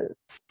wants to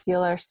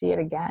feel or see it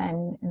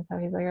again. And so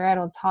he's like, all right,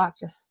 I'll talk,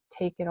 just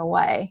take it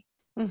away.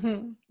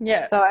 Mm-hmm.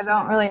 Yeah. So I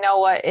don't really know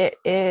what it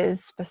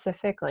is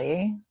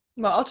specifically.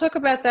 Well, I'll talk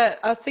about that.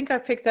 I think I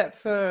picked that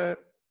for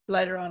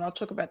later on. I'll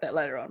talk about that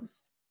later on.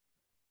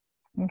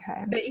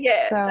 Okay. But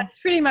yeah, that's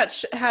pretty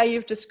much how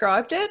you've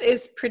described it.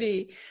 It's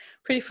pretty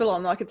full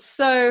on. Like, it's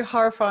so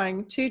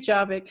horrifying to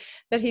Jarvik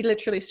that he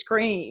literally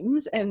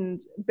screams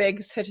and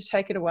begs her to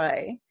take it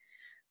away,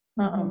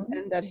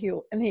 and that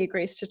he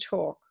agrees to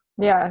talk.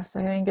 Yeah, so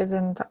I think it's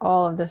into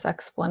all of this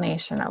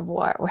explanation of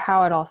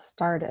how it all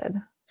started.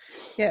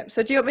 Yeah.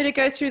 So do you want me to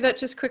go through that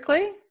just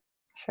quickly?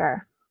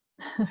 Sure.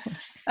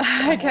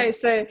 Okay,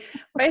 so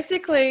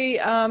basically,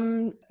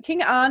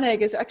 King Arneg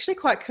is actually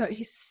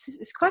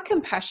he's quite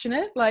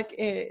compassionate, like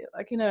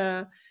in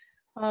a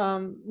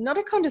not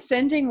a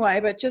condescending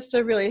way, but just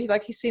a really,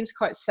 like, he seems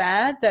quite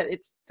sad that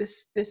it's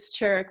this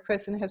Cherrick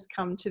person has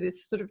come to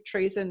this sort of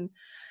treason.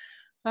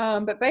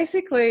 But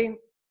basically,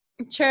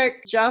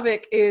 Cherrick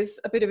Jarvik is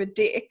a bit of a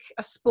dick,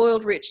 a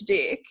spoiled rich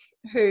dick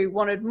who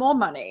wanted more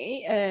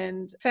money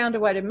and found a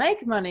way to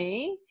make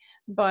money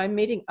by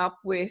meeting up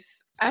with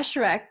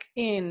Asherak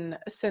in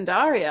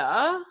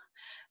Sendaria,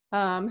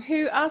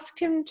 who asked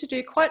him to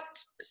do quite,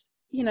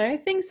 you know,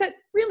 things that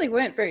really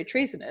weren't very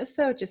treasonous.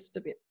 They were just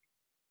a bit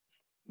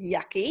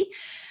yucky,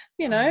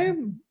 you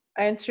know,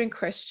 answering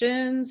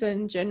questions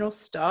and general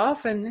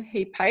stuff, and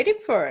he paid him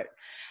for it.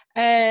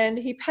 And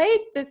he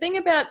paid the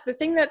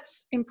thing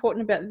that's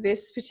important about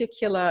this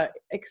particular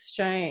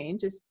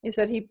exchange is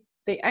that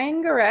the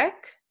Angarak,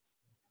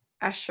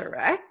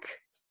 Asherak,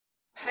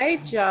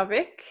 paid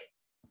Jarvik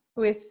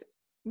with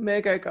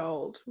Murgo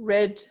gold,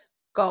 red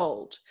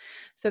gold.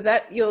 So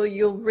that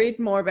you'll read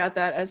more about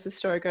that as the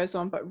story goes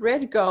on. But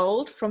red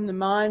gold from the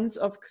mines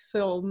of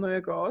Cthulhu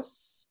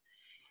Murgos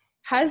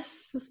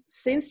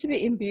seems to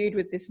be imbued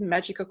with this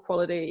magical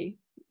quality.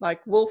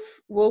 Like Wolf,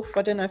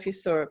 I don't know if you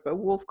saw it, but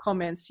Wolf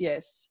comments,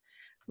 yes,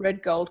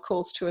 red gold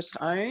calls to its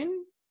own.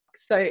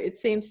 So it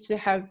seems to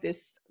have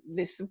this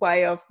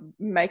way of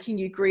making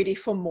you greedy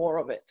for more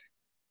of it.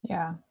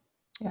 Yeah.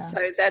 Yeah.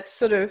 So that's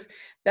sort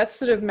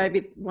of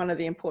maybe one of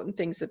the important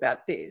things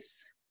about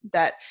this,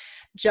 that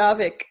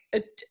Jarvik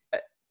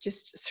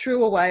just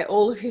threw away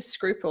all of his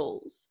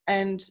scruples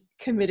and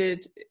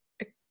committed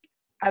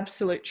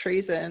absolute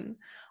treason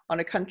on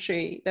a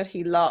country that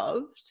he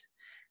loved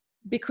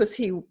because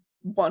he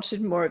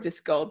wanted more of this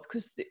gold,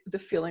 because the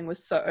feeling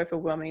was so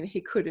overwhelming that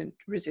he couldn't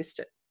resist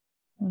it.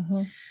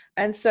 Mm-hmm.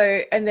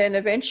 And then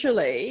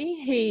eventually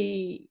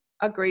he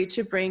agreed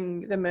to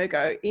bring the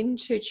Murgo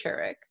into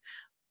Cherek,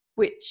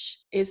 which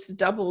is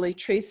doubly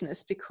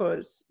treasonous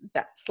because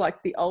that's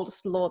like the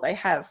oldest law they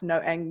have,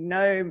 no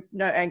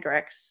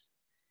Angarax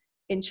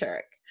in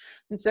Cherek.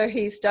 And so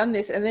he's done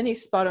this, and then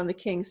he's spied on the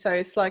king. So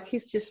it's like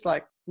he's just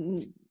like,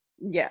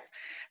 yeah.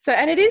 So,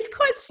 and it is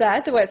quite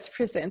sad the way it's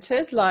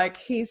presented. Like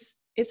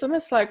it's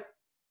almost like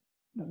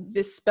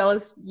this spell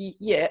is,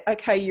 yeah,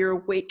 okay, you're a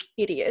weak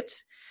idiot,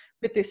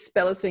 but this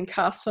spell has been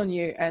cast on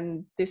you,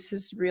 and this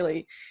is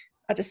really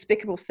a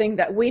despicable thing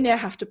that we now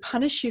have to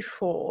punish you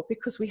for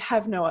because we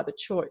have no other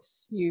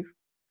choice. You've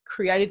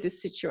created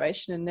this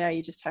situation, and now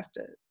you just have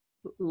to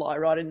lie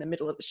right in the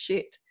middle of the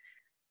shit.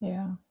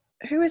 Yeah.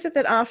 Who is it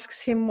that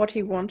asks him what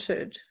he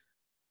wanted?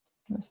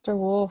 Mr.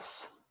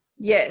 Wolf.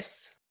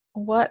 Yes.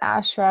 What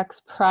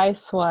Asherak's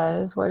price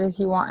was. What did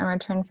he want in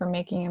return for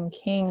making him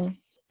king?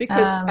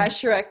 Because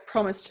Asherak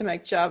promised to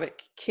make Jarvik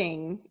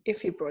king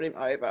if he brought him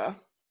over.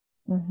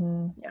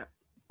 Mm-hmm. Yeah.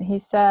 He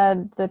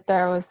said that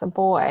there was a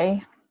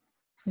boy,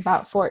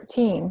 about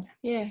 14.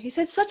 Yeah, he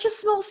said such a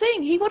small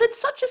thing. He wanted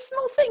such a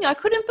small thing. I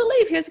couldn't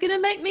believe he was going to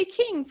make me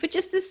king for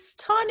just this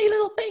tiny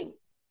little thing.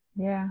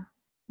 Yeah.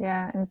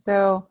 Yeah. And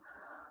so,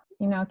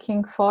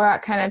 King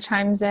Fulrak kind of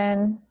chimes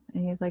in,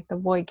 and he's like the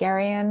boy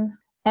Garion.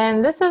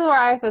 And this is where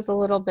I was a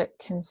little bit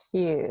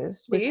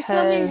confused. Will you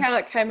tell me how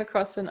it came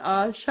across an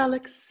I shall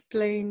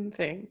explain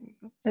thing?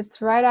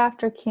 It's right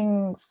after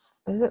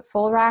is it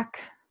Fulrak?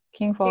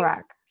 King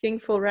Fulrak. King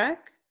Fulrak?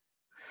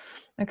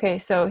 Okay,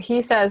 so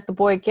he says the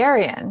boy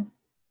Garion.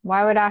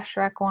 Why would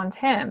Asherak want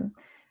him?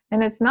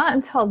 And it's not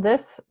until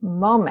this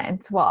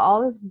moment, while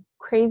all this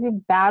crazy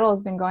battle has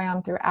been going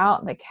on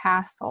throughout the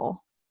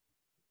castle,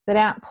 that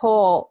Aunt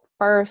Pole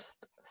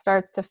first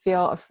starts to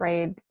feel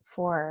afraid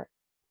for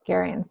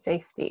Garion's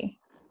safety.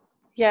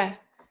 Yeah.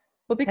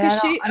 Well, because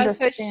she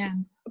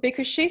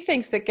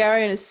thinks that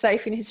Garion is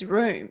safe in his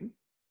room.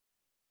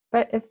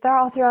 But if they're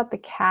all throughout the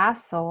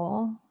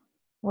castle,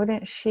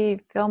 wouldn't she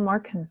feel more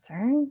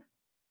concerned?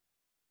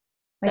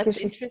 Like, that's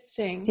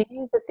interesting. She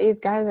sees that these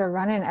guys are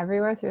running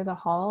everywhere through the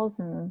halls,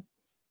 and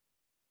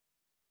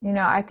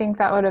I think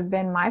that would have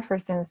been my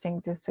first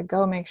instinct, is to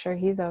go make sure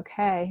he's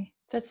okay.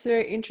 That's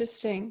very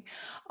interesting.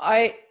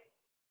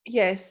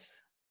 Yes.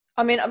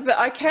 I mean, but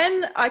I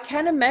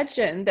can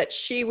imagine that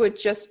she would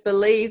just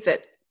believe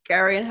that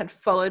Garion had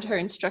followed her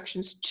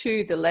instructions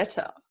to the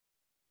letter.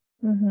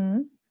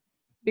 Mm-hmm.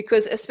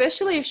 Because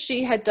especially if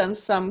she had done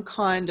some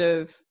kind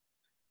of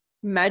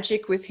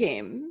magic with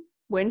him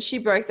when she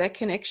broke that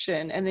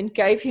connection and then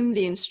gave him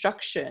the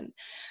instruction,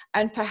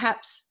 and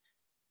perhaps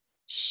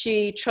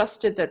she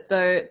trusted that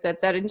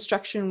that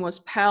instruction was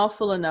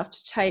powerful enough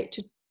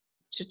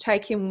to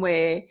take him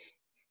where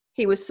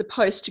he was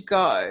supposed to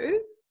go,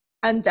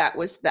 and that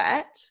was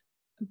that.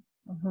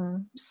 Mm-hmm.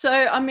 So,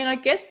 I mean, I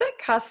guess that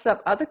casts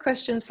up other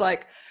questions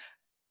like,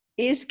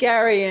 is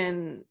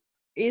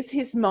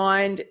his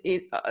mind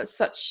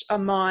such a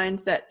mind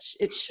that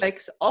it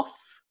shakes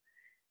off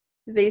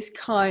these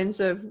kinds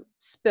of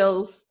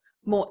spells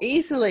more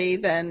easily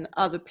than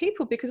other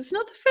people? Because it's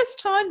not the first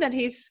time that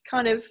he's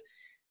kind of,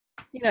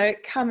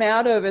 come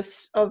out of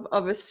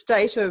a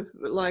state of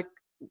like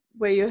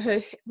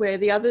where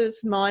the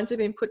others' minds have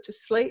been put to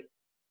sleep.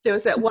 There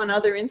was that one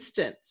other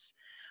instance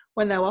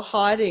when they were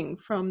hiding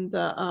from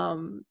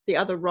the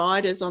other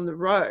riders on the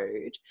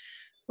road,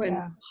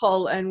 when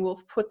Hull and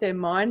Wolf put their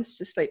minds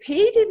to sleep.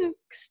 He didn't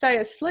stay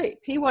asleep.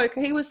 He woke.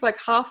 He was like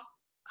half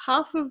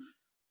of.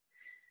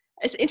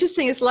 It's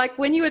interesting. It's like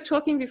when you were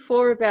talking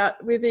before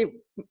about we've been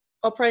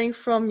operating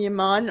from your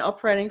mind and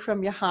operating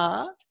from your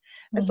heart.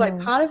 It's like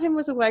part of him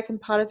was awake and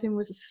part of him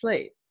was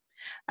asleep.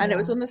 And it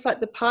was almost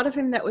like the part of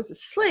him that was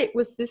asleep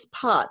was this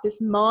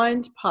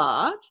mind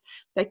part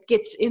that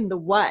gets in the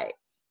way.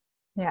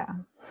 Yeah.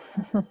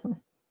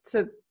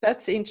 So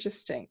that's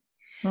interesting.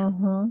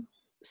 Mm-hmm.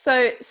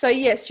 So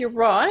yes, you're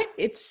right.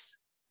 It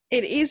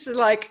is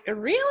like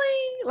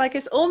really, like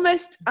it's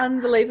almost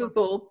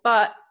unbelievable.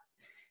 But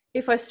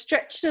if I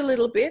stretch it a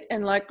little bit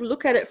and like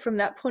look at it from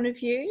that point of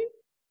view,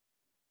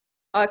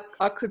 I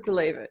could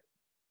believe it.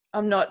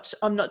 I'm not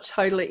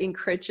totally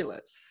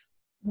incredulous.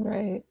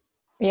 Right.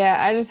 Yeah,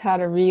 I just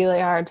had a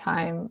really hard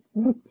time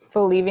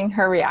believing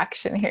her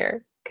reaction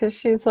here, because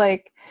she's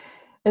like,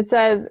 it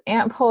says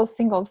Aunt Pole's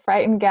single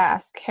frightened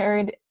gasp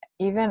carried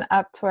even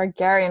up to where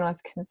Garion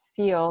was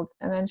concealed,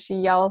 and then she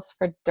yells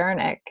for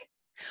Dernick.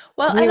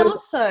 Well, He and was,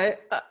 also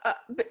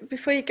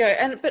before you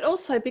go, but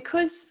also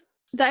because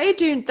they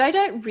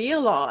don't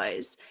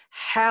realize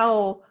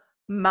how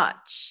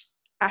much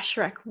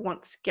Asherak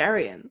wants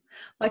Garion.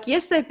 Like,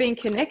 yes, they've been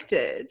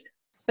connected,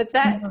 but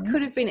that Mhm.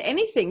 could have been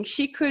anything.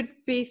 She could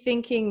be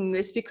thinking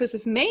it's because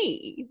of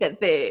me that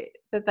they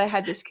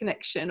had this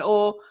connection,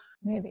 or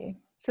Maybe.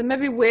 so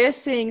maybe we're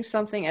seeing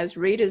something as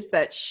readers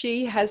that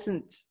she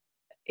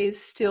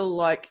is still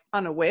like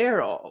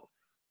unaware of.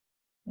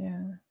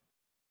 Yeah.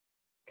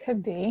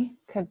 Could be.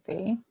 Could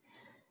be.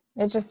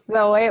 It just,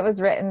 the way it was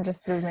written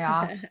just threw me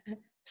off.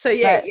 So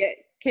But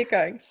keep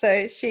going.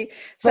 So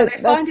but they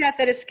find out that's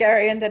that it's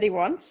Gary and that he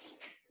wants.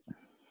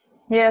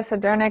 yeah, so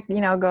Dernick,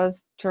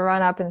 goes to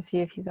run up and see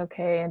if he's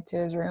okay into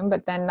his room,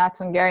 but then that's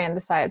when Garion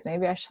decides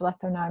maybe I should let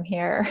them know I'm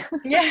here.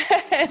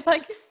 Yeah,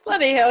 like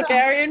bloody hell,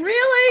 Gary, and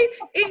really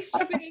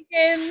eavesdropping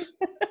again.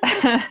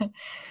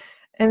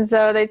 And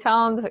so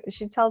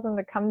she tells him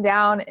to come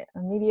down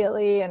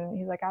immediately, and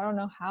he's like, I don't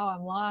know how,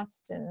 I'm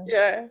lost.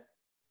 Yeah.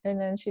 And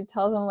then she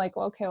tells him like,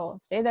 well, okay, well,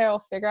 stay there,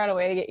 we'll figure out a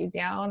way to get you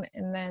down.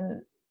 And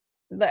then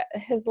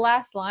his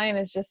last line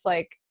is just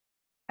like,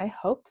 I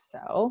hope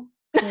so.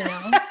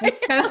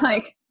 It's kind of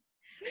like,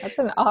 that's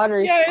an odd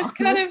Yeah,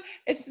 response.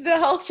 it's the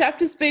whole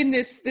chapter's been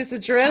this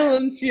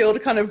adrenaline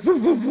fueled kind of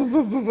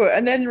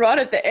and then right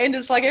at the end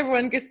it's like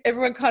everyone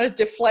kind of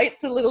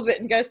deflates a little bit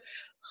and goes,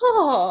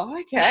 oh,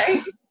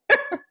 okay.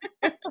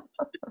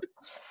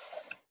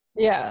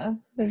 Yeah,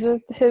 it's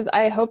just his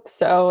I hope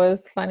so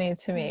is funny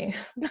to me.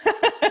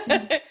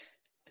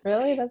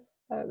 Really?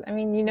 I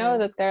mean, Yeah.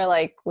 that they're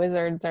like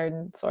wizards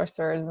and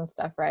sorcerers and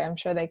stuff, right? I'm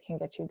sure they can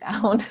get you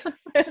down.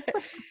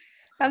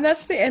 And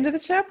that's the end of the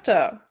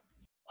chapter.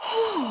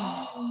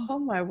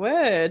 Oh my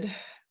word.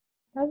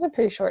 That was a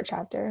pretty short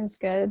chapter. It was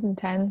good,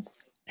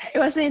 intense. It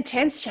was an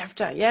intense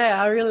chapter.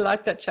 Yeah, I really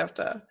liked that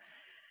chapter.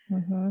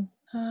 Mm-hmm.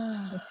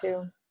 Me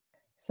too.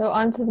 So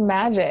on to the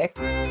magic.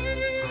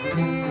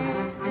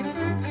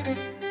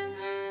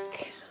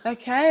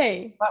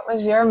 Okay. What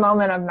was your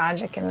moment of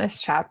magic in this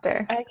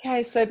chapter?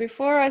 Okay, so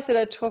before I said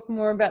I'd talk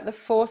more about the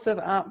force of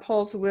Aunt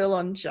Paul's will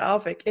on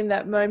Jarvik in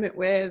that moment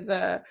where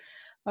the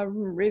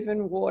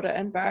Riven, Water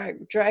and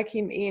Barrack drag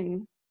him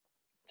in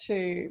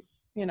to,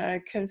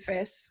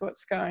 confess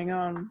what's going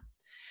on.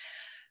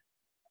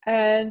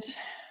 And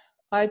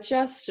I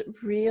just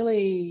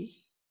really,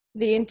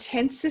 the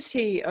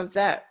intensity of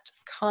that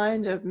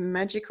kind of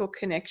magical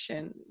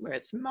connection where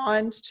it's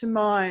mind to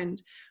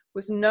mind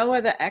with no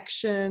other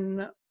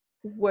action,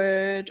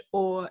 word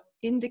or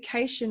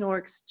indication or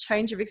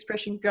exchange of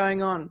expression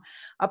going on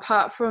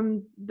apart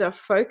from the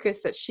focus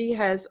that she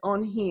has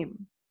on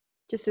him,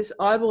 just this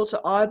eyeball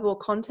to eyeball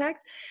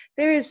contact.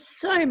 There is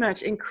so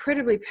much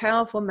incredibly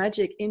powerful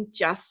magic in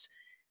just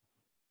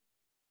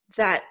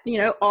that,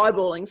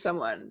 eyeballing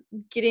someone,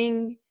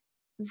 getting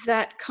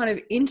that kind of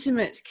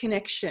intimate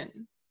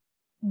connection.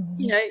 Mm-hmm.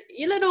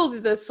 You let all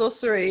the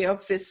sorcery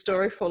of this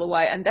story fall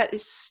away, and that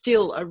is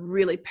still a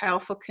really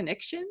powerful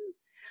connection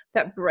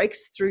that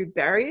breaks through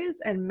barriers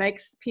and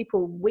makes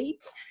people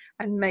weep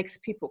and makes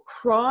people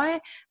cry,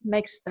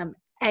 makes them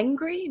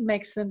angry,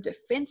 makes them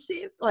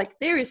defensive. Like,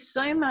 there is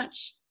so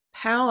much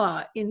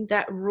power in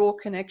that raw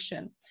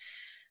connection.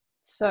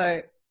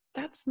 So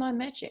that's my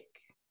magic.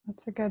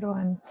 That's a good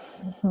one.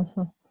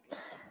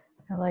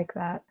 I like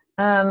that.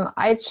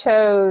 I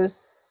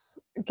chose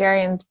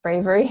Garion's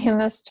bravery in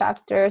this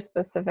chapter,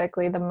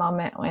 specifically the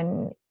moment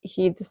when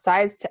he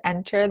decides to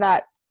enter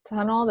that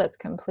tunnel that's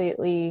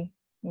completely,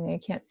 you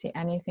can't see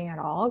anything at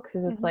all,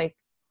 because it's like,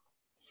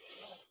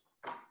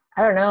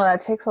 I don't know,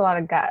 that takes a lot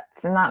of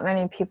guts, and not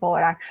many people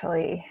would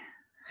actually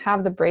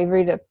have the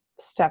bravery to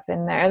step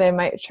in there. They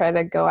might try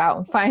to go out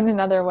and find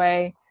another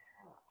way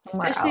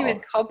somewhere Especially else.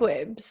 with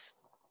cobwebs.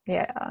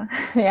 Yeah.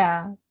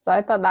 Yeah. So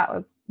I thought that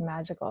was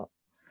magical.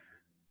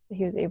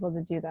 He was able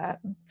to do that.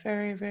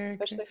 Very, very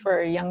especially good.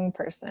 for a young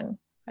person.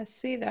 I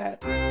see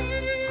that.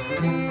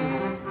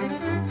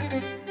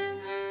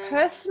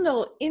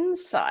 Personal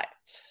insight.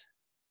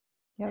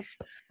 Yep.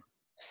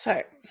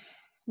 So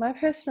my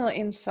personal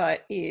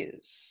insight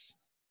is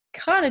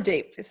kind of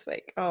deep this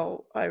week.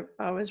 I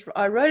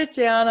wrote it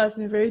down. I was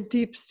in a very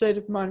deep state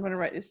of mind when I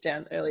wrote this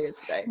down earlier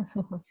today.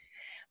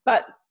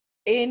 But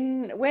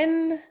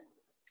when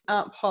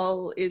Aunt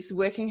Pol is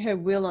working her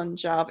will on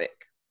Jarvik,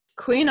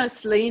 Queen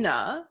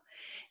Oslina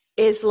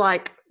is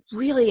like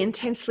really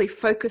intensely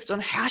focused on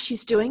how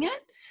she's doing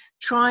it,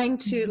 trying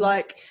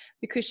to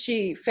because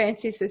she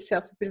fancies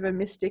herself a bit of a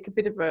mystic, a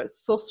bit of a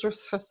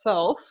sorceress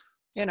herself,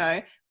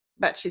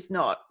 but she's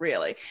not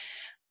really.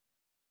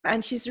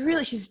 And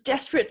she's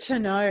desperate to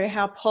know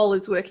how Pol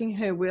is working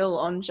her will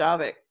on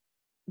Jarvik,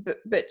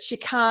 but she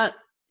can't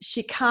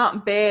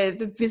bear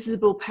the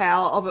visible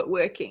power of it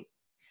working.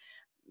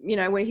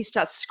 When he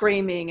starts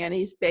screaming and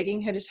he's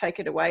begging her to take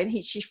it away,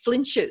 and she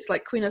flinches,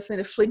 like Queen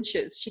Oslina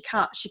flinches. She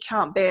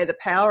can't bear the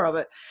power of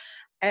it.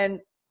 And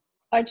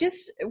I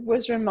just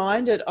was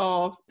reminded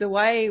of the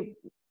way,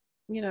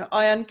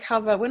 I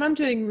uncover when I'm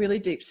doing really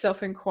deep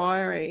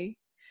self-inquiry,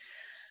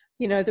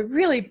 you know, the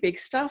really big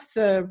stuff,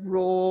 the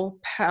raw,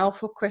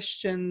 powerful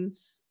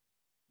questions,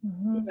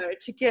 you know,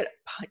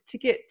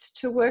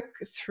 to work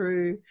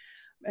through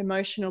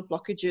emotional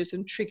blockages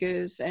and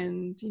triggers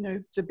and, you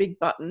know, the big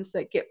buttons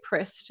that get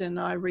pressed and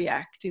I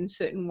react in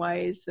certain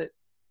ways that,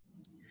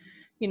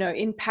 you know,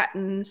 in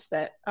patterns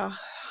that are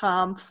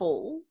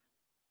harmful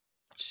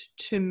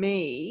to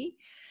me.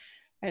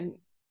 And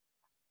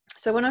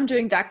so when I'm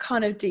doing that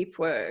kind of deep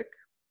work,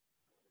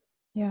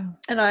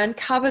 and I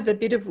uncover the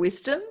bit of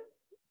wisdom,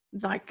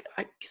 like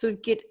I sort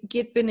of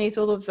get beneath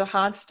all of the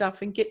hard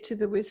stuff and get to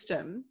the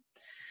wisdom.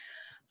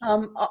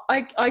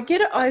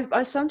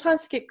 I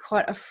sometimes get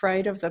quite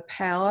afraid of the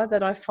power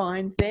that I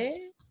find there,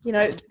 you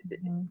know,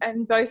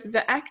 and both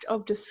the act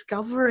of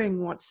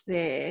discovering what's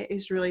there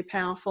is really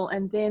powerful,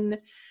 and then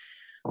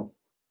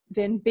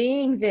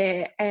being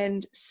there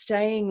and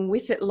staying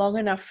with it long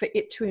enough for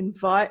it to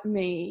invite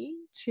me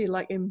to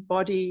like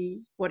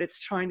embody what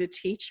it's trying to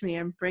teach me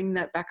and bring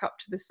that back up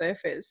to the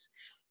surface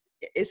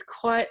is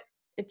quite,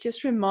 it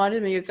just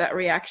reminded me of that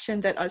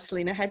reaction that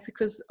Selena had,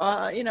 because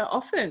you know,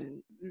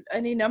 often,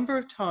 any number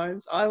of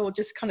times, I will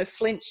just kind of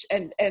flinch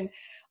and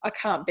I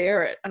can't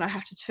bear it and I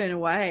have to turn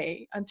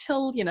away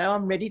until, you know,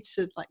 I'm ready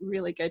to like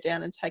really go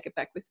down and take it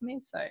back with me.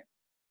 So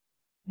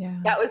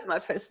that was my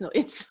personal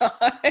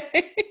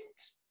insight.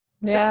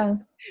 Yeah.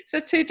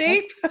 So too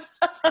deep?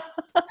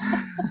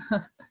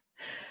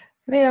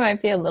 I mean, it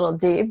might be a little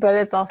deep, but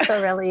it's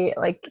also really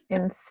like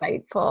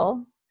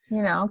insightful,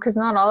 you know, because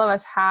not all of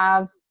us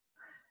have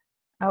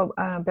an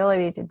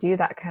ability to do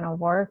that kind of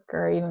work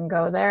or even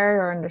go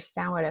there or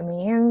understand what it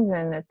means.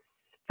 And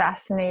it's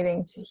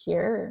fascinating to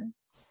hear,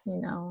 you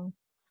know,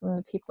 from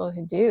the people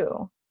who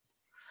do.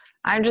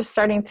 I'm just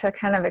starting to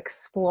kind of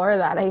explore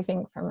that, I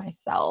think, for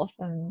myself.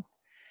 And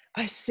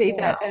I see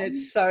that, and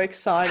it's so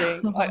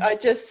exciting. I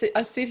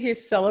sit here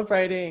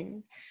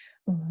celebrating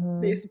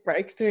these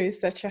breakthroughs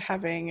that you're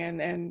having,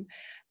 and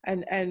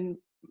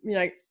you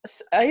know,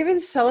 I even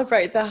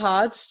celebrate the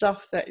hard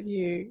stuff that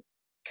you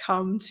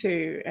come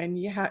to, and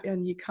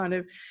you kind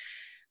of,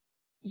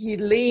 you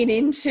lean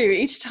into,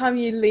 each time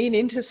you lean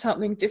into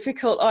something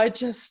difficult, I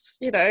just,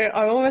 you know,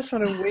 I almost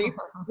want to weep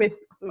with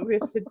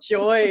the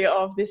joy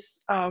of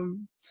this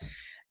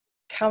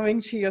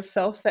coming to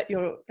yourself that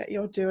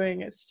you're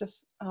doing. It's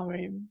just, I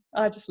mean,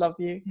 I just love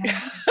you.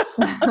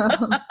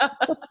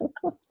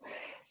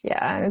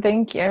 Yeah,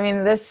 thank you. I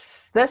mean,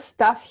 this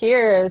stuff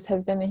here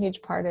has been a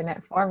huge part in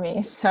it for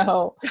me.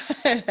 So,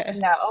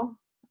 no,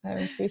 I'm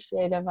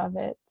appreciative of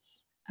it.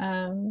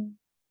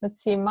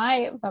 Let's see,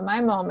 my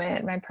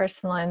moment, my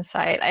personal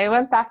insight. I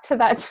went back to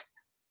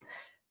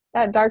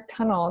that dark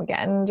tunnel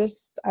again.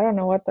 Just, I don't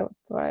know I don't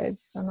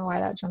know why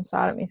that jumps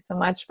out at me so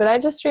much, but I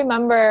just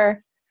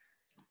remember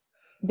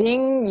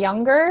being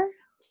younger,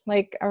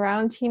 like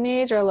around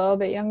teenage or a little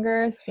bit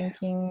younger,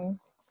 thinking,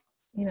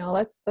 you know,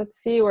 let's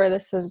see where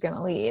this is going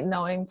to lead,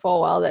 knowing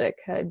full well that it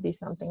could be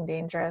something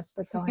dangerous,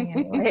 but going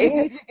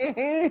anyways.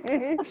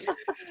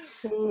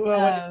 Ooh, I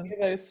want to hear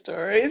those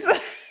stories.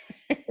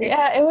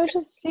 Yeah, it was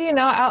just, you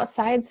know,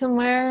 outside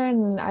somewhere,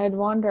 and I'd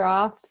wander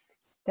off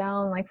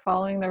down, like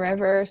following the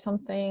river or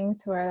something,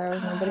 to where there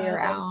was nobody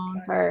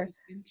around, or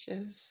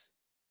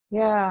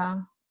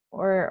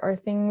or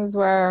things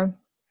where,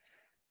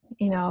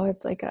 you know,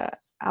 it's like a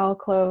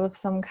alcove of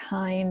some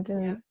kind,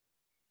 and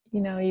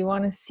you know, you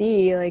want to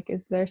see, like,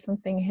 is there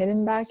something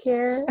hidden back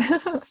here?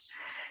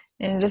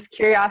 And just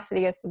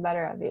curiosity gets the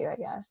better of you, I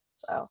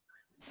guess. So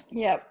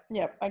yep,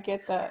 I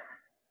get that.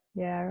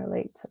 Yeah, I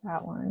relate to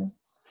that one.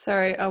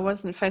 Sorry, I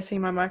wasn't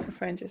facing my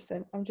microphone just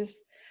then.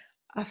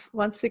 I've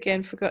once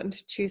again forgotten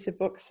to choose a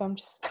book, so I'm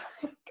just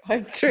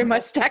going through my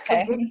stack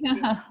of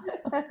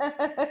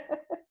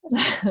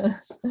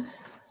books.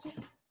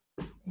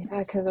 Yeah,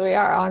 because we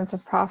are on to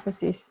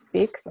Prophecy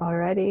Speaks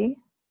already.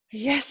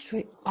 Yes,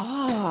 we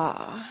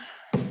are.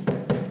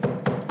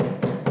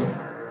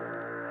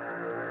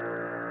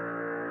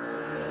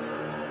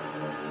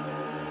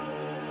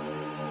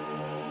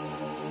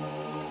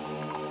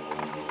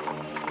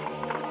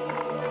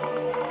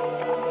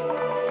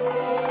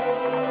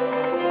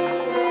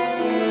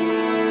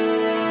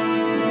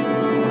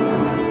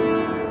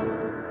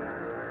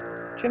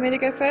 Do you want me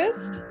to go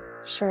first?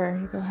 Sure,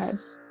 you go ahead.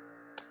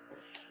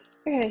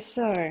 Okay,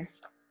 so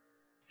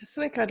this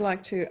week I'd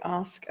like to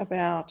ask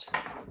about,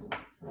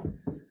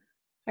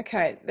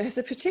 okay, there's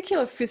a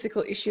particular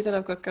physical issue that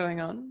I've got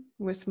going on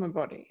with my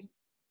body.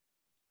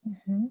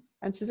 And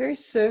it's a very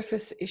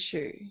surface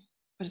issue,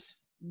 but it's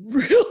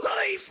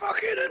really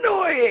fucking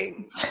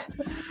annoying.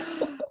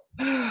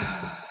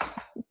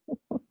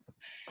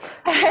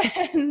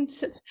 And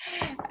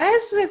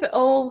as with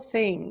all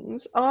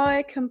things,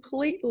 I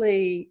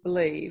completely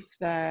believe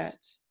that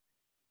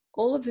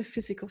all of the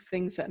physical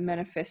things that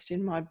manifest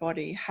in my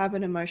body have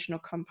an emotional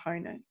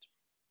component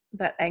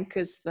that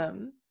anchors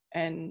them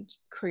and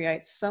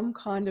creates some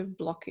kind of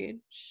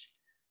blockage,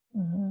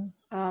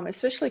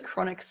 especially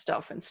chronic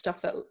stuff and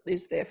stuff that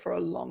is there for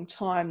a long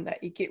time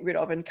that you get rid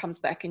of and comes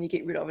back, and you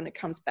get rid of and it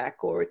comes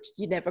back, or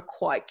you never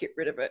quite get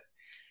rid of it.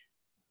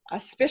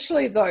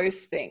 Especially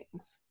those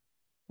things.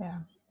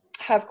 Yeah.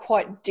 have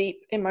quite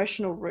deep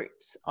emotional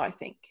roots, I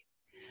think.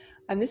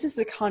 And this is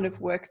the kind of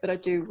work that I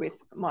do with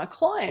my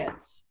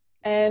clients.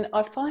 And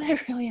I find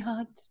it really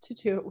hard to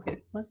do it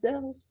with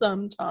myself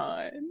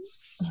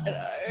sometimes,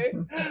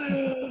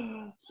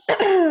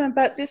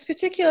 But this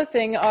particular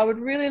thing, I would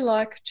really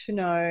like to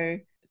know,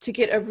 to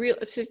get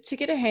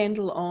a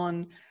handle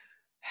on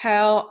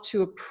how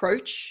to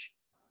approach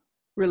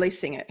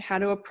releasing it, how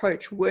to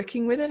approach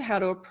working with it, how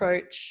to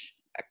approach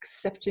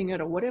accepting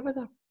it, or whatever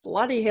the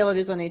bloody hell it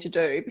is I need to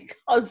do,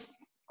 because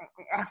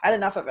I had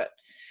enough of it.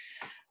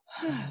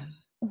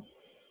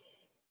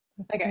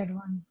 That's a good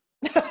one.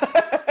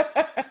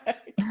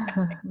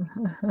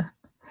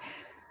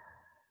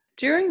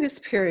 During this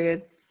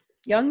period,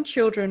 young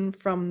children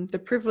from the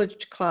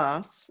privileged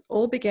class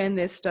all began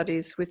their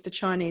studies with the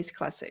Chinese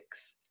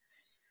classics.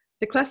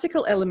 The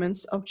classical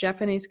elements of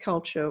Japanese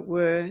culture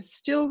were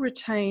still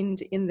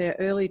retained in their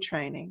early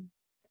training.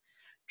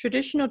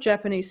 Traditional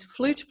Japanese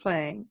flute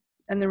playing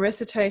and the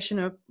recitation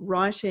of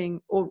writing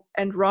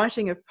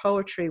of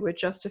poetry were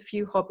just a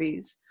few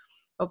hobbies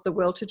of the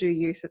well-to-do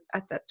youth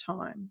at that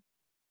time.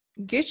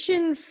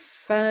 Gichin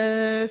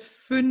Funakoshi,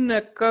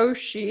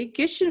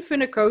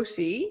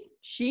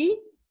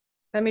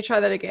 let me try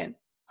that again.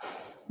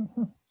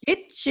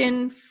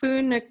 Gichin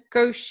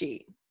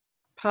Funakoshi.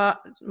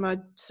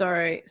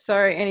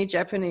 Sorry, any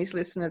Japanese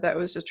listener, that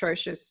was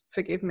atrocious,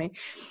 forgive me.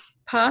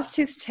 Passed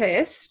his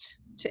test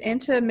to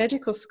enter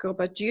medical school,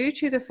 but due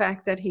to the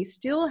fact that he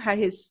still had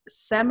his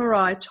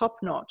samurai top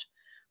knot,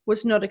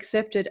 was not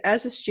accepted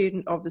as a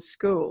student of the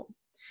school.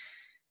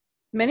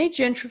 Many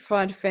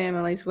gentrified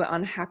families were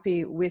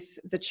unhappy with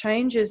the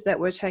changes that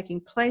were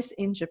taking place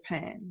in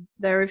Japan.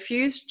 They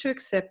refused to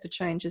accept the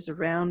changes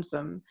around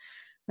them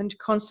and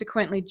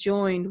consequently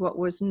joined what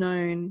was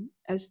known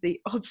as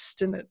the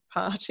Obstinate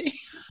Party.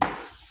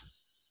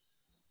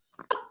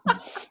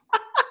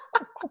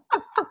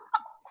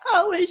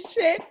 Holy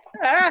shit.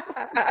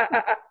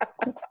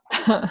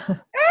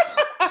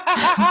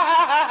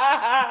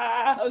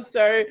 I'm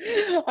sorry.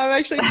 I'm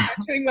actually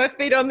putting my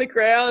feet on the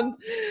ground.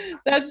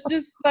 That's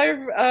just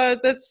so,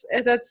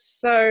 that's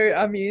so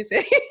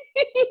amusing.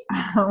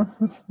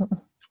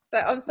 So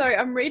I'm sorry,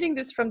 I'm reading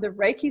this from the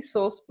Reiki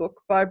Source book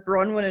by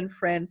Bronwyn and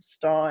Fran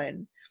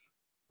Stein.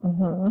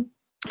 Mm-hmm.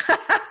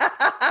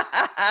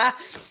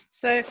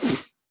 So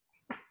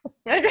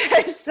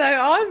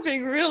I'm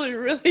being really,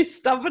 really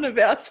stubborn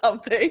about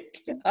something.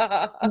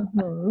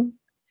 Mm-hmm.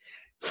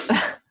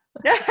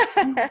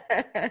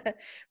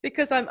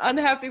 Because I'm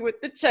unhappy with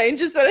the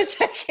changes that are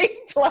taking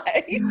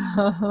place.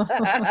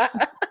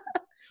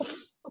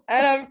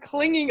 And I'm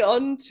clinging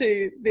on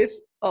to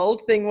this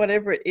old thing,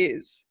 whatever it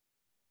is.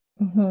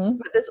 Mm-hmm.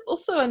 But there's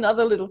also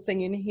another little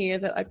thing in here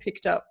that I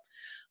picked up.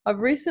 I've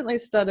recently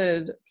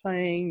started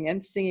playing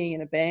and singing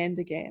in a band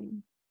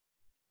again.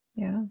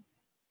 Yeah.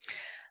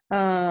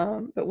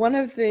 But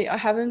I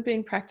haven't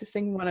been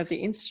practicing one of the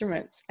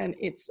instruments, and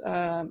it's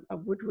a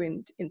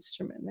woodwind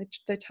instrument.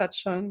 They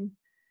touch on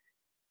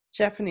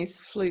Japanese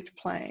flute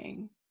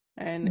playing,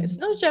 and it's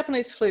not a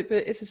Japanese flute,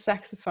 but it's a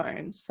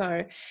saxophone.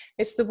 So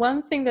it's the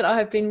one thing that I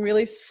have been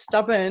really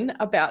stubborn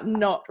about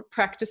not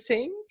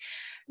practicing.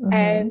 Mm-hmm.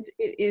 And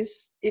it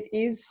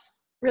is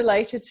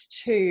related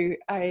to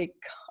a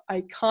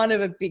kind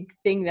of a big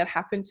thing that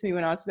happened to me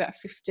when I was about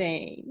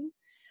 15,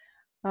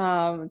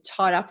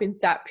 tied up in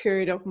that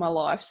period of my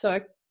life. So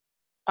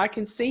I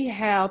can see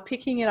how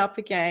picking it up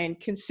again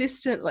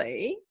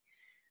consistently,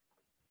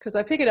 because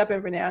I pick it up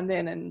every now and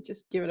then and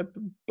just give it a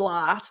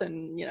blart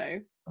and,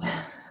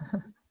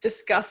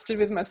 disgusted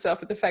with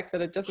myself at the fact that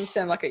it doesn't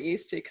sound like it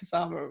used to, because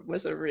I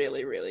was a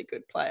really, really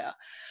good player.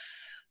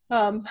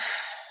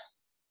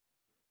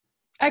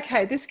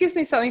 Okay, this gives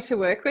me something to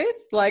work with,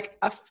 like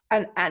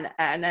an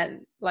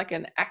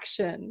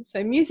action.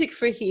 So music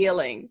for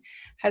healing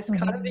has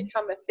kind of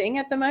become a thing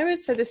at the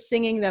moment. So the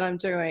singing that I'm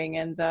doing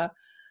and the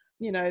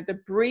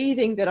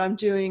breathing that I'm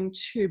doing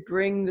to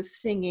bring the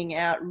singing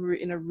out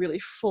in a really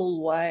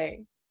full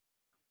way.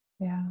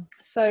 Yeah.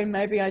 So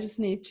maybe I just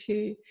need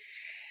to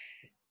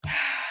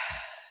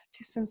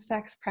do some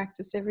sax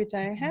practice every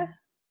day, huh?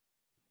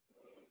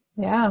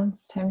 Yeah,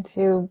 it's time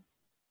to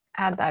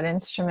add that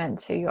instrument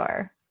to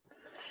your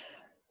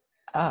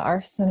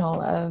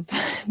arsenal of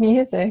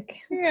music.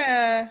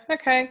 Yeah.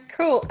 Okay,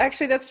 cool.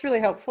 Actually, that's really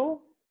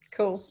helpful.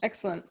 Cool.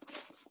 Excellent.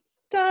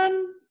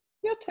 Done.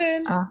 Your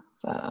turn.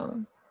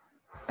 Awesome.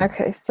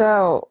 Okay,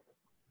 so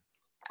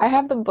I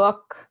have the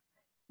book.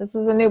 This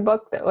is a new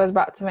book that was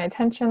brought to my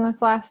attention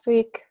this last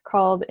week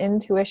called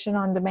Intuition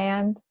on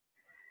Demand.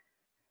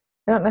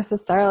 I don't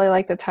necessarily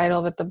like the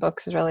title, but the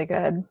book's really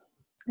good.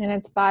 And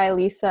it's by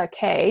Lisa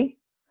Kay.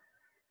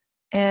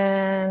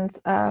 And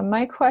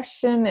my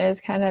question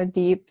is kind of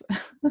deep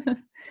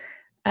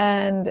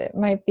and it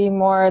might be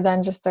more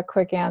than just a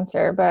quick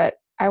answer, but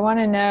I want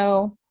to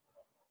know,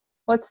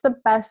 what's the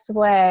best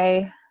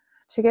way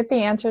to get the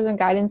answers and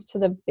guidance to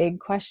the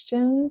big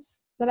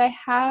questions that I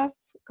have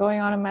going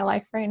on in my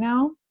life right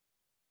now?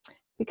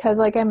 Because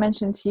like I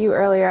mentioned to you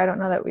earlier, I don't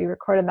know that we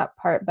recorded that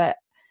part, but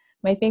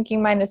my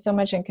thinking mind is so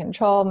much in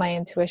control, my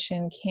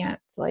intuition can't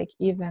like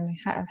even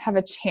have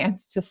a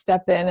chance to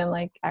step in and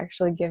like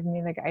actually give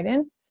me the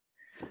guidance.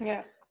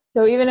 Yeah.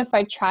 So even if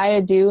I try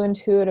to do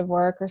intuitive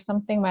work or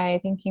something, my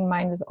thinking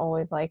mind is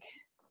always like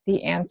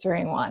the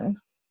answering one.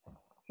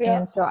 Yeah.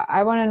 And so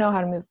I want to know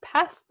how to move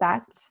past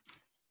that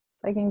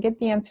so I can get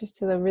the answers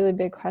to the really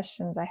big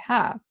questions I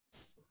have.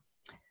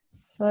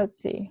 So let's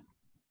see.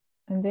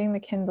 I'm doing the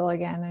Kindle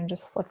again. I'm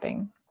just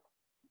flipping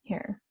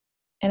here.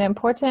 An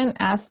important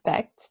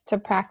aspect to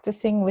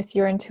practicing with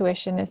your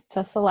intuition is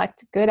to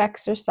select good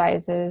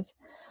exercises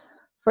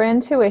for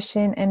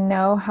intuition and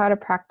know how to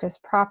practice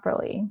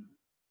properly.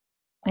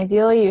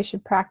 Ideally, you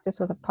should practice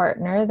with a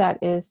partner that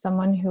is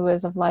someone who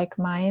is of like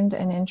mind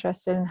and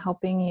interested in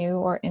helping you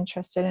or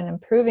interested in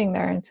improving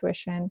their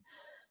intuition,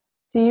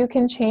 so you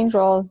can change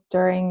roles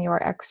during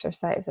your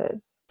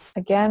exercises.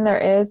 Again, there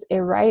is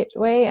a right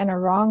way and a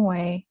wrong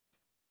way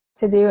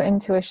to do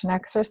intuition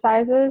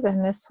exercises,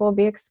 and this will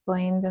be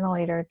explained in a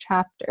later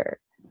chapter.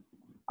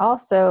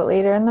 Also,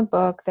 later in the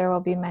book, there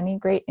will be many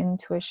great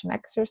intuition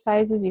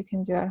exercises you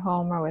can do at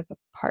home or with a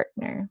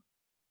partner.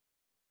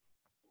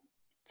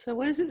 So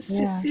what is it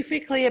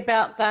specifically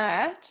about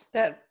that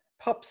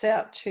pops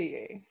out to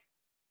you?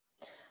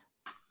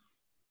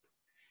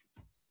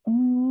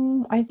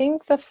 I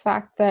think the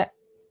fact that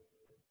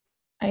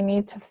I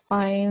need to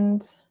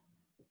find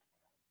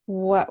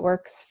what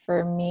works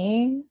for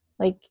me.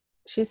 Like,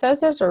 she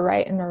says there's a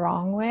right and a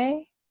wrong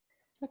way.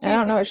 I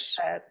don't know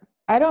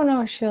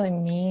what she really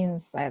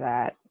means by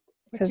that.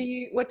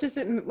 What does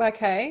it,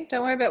 okay,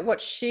 don't worry about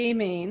what she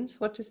means.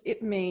 What does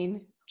it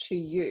mean to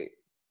you?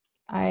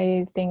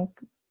 I think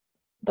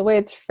the way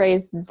it's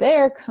phrased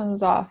there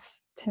comes off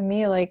to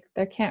me like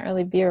there can't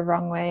really be a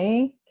wrong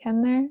way,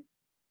 can there?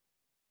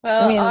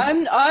 Well,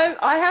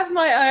 I have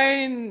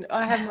my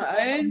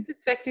own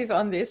perspective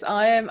on this.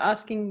 I am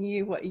asking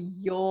you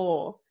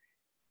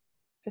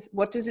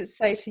what does it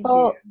say to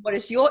you? What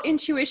is your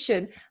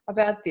intuition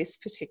about this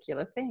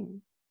particular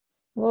thing?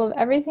 Well,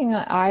 everything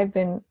that I've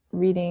been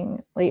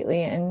reading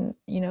lately and,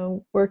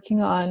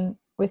 working on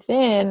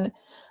within,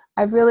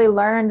 I've really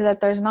learned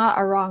that there's not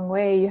a wrong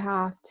way. You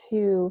have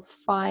to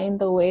find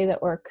the way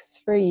that works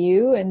for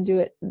you and do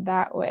it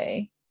that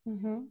way.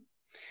 Mm-hmm.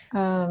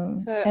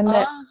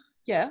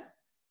 Yeah.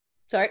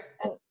 Sorry.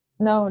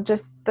 No,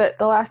 just the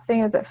last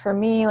thing is that for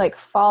me, like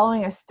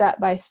following a step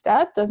by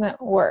step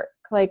doesn't work.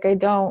 Like I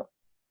don't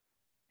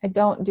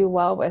do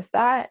well with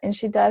that. And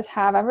she does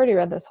have, I've already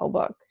read this whole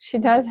book. She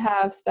does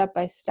have step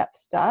by step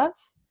stuff.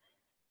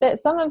 That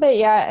some of it,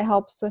 it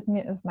helps with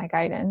me with my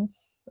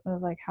guidance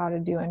of like how to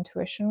do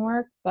intuition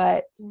work.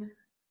 But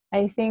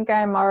I think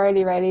I'm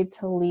already ready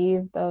to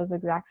leave those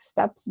exact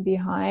steps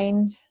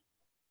behind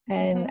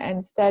and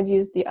instead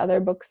use the other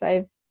books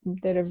that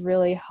have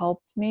really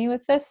helped me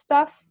with this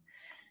stuff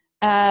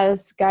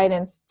as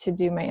guidance to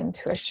do my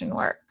intuition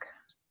work.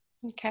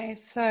 Okay,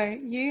 so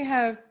you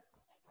have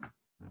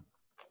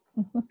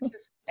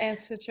just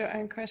answered your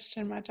own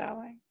question, my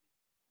darling.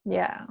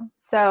 Yeah,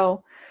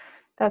 so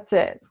that's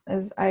it.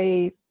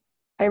 I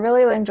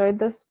really enjoyed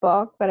this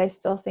book, but I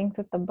still think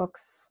that the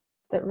books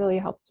that really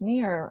helped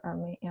me are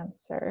my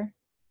answer.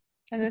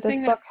 And this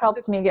book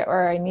helped me get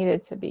where I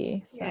needed to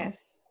be. So.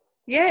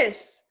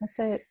 Yes. That's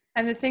it.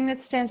 And the thing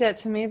that stands out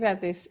to me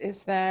about this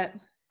is that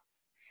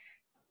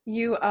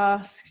you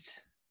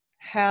asked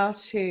how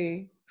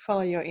to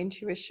follow your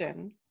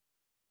intuition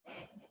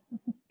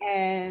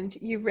and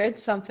you read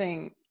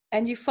something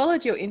and you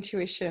followed your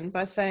intuition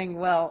by saying,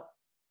 well,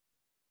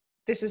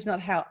 this is not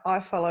how I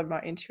follow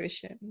my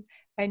intuition,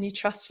 and you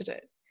trusted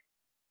it.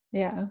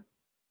 Yeah.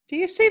 Do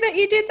you see that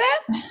you did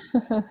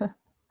that?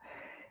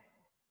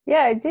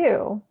 Yeah, I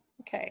do.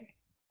 Okay.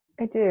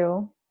 I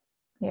do.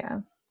 Yeah.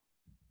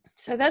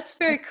 So that's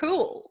very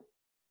cool.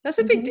 That's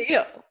a big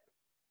deal.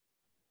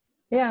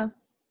 Yeah,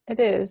 it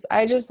is.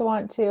 I just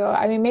want to,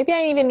 maybe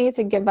I even need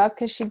to give up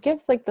because she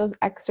gives like those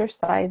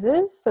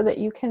exercises so that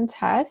you can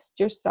test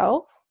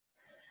yourself.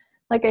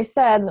 Like I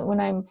said, when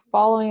I'm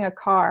following a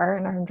car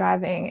and I'm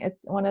driving,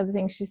 it's one of the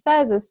things she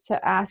says is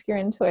to ask your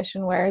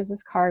intuition, where is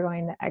this car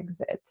going to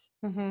exit?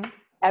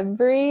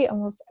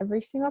 Almost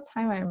every single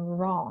time I'm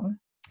wrong.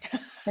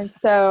 And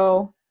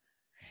so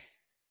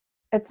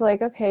it's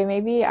like, okay,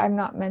 maybe I'm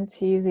not meant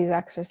to use these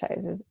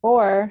exercises,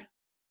 or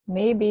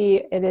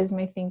maybe it is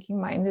my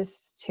thinking mind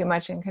is too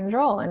much in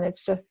control and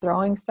it's just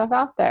throwing stuff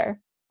out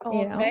there.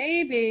 Or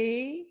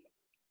maybe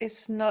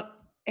it's not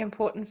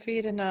important for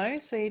you to know,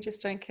 so you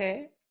just don't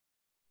care.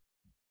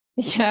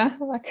 Yeah,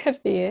 that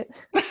could be it.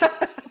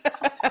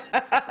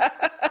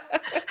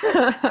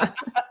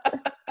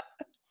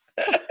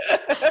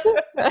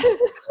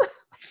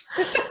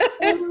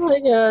 Oh my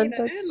God.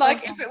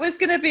 Like if it was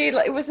going to be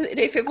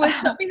if it was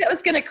something that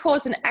was going to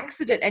cause an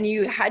accident and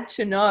you had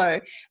to know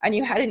and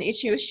you had an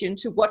intuition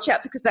to watch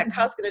out because that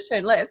car's going to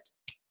turn left,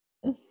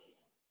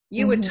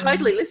 you would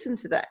totally listen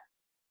to that.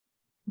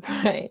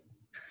 Right.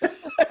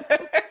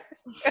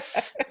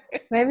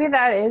 Maybe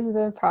that is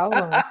the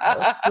problem with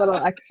those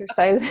little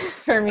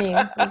exercises for me.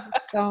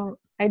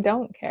 I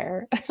don't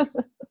care.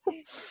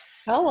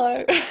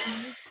 Hello.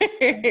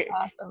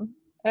 Awesome.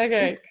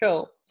 Okay,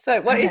 cool.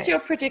 So what is Okay. your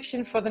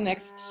prediction for the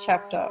next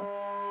chapter?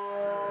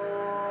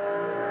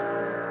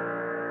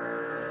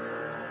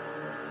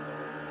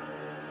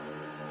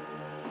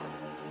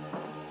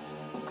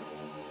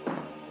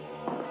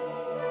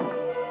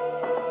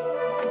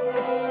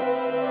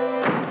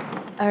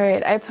 All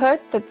right, I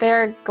put that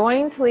they're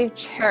going to leave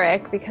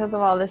Cherik because of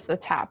all this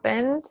that's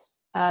happened,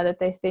 that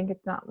they think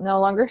it's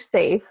no longer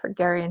safe for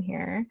Gary in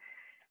here.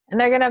 And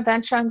they're going to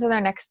venture on to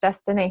their next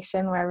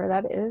destination, wherever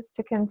that is,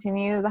 to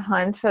continue the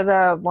hunt for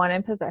the one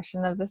in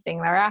possession of the thing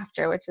they're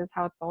after, which is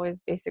how it's always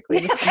basically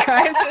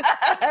described.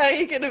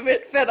 You're getting a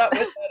bit fed up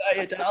with that, are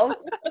you, darling?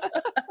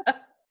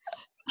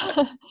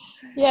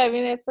 Yeah, I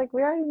mean, it's like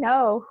we already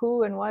know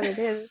who and what it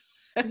is.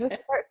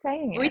 Just start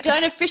saying it. We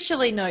don't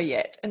officially know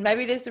yet, and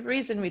maybe there's a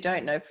reason we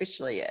don't know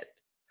officially yet.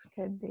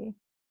 Could be.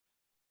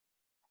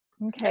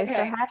 Okay,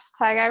 so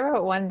hashtag, I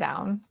wrote one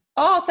down.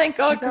 Oh, thank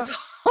God, because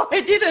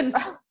I didn't.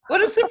 What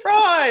a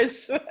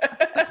surprise.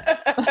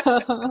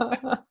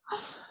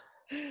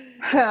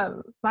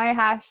 My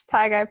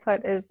hashtag I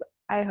put is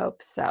I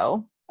hope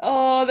so.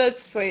 Oh,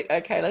 that's sweet.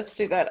 Okay, let's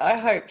do that. I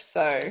hope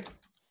so.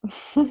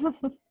 All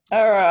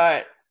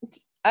right.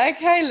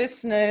 Okay,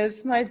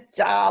 listeners, my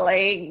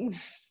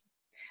darlings.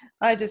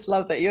 I just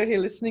love that you're here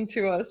listening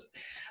to us.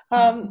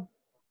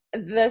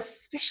 The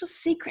special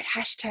secret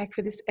hashtag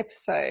for this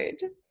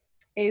episode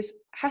is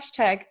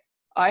hashtag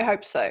I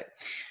hope so.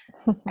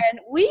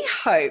 And we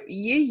hope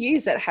you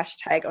use that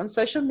hashtag on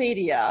social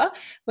media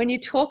when you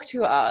talk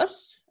to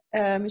us,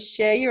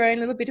 share your own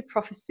little bit of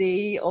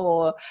prophecy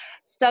or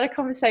start a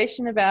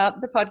conversation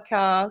about the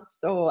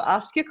podcast or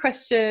ask your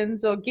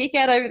questions or geek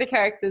out over the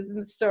characters in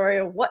the story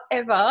or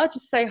whatever.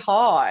 Just say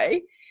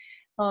hi.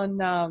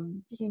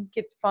 You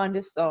can find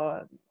us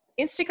on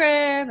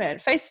Instagram and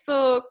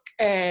Facebook,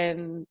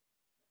 and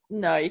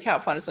no, you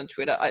can't find us on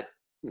Twitter.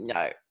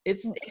 It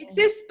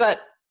exists,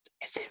 but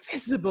it's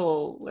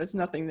invisible. There's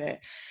nothing there.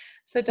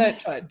 So don't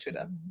try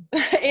Twitter.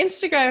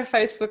 Instagram and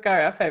Facebook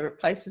are our favorite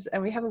places,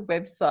 and we have a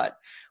website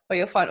where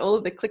you'll find all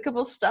of the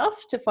clickable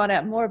stuff to find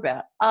out more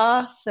about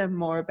us and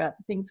more about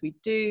the things we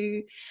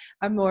do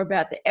and more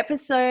about the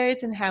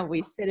episodes and how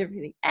we set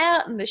everything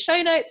out and the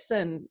show notes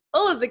and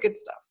all of the good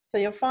stuff. So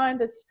you'll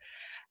find us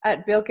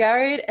at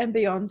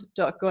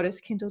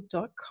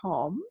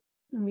belgariadandbeyond.goddesskindle.com,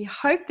 and we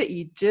hope that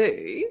you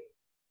do.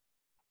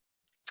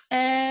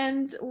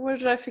 And what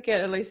did I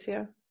forget,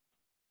 Alicia?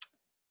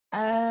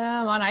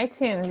 On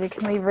iTunes, you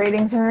can leave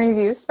ratings and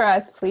reviews for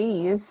us,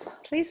 please.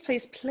 Please.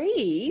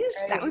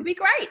 That would be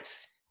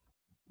great.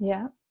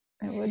 Yeah,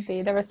 it would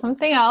be. There was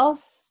something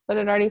else, but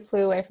it already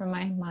flew away from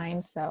my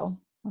mind, so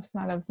must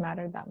not have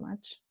mattered that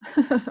much.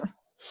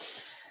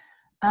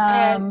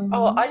 I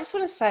just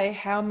want to say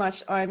how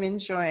much I'm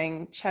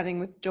enjoying chatting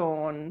with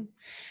Dawn,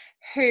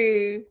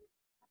 who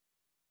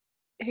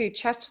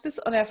chats with us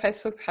on our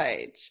Facebook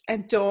page.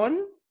 And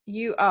Dawn,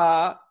 you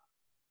are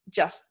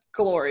just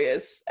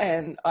glorious,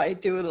 and I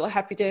do a little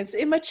happy dance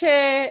in my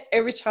chair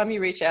every time you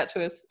reach out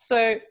to us.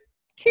 So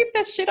keep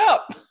that shit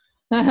up.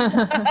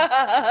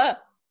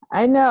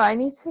 I know. I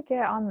need to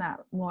get on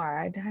that more.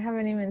 I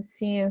haven't even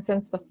seen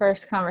since the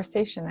first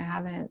conversation.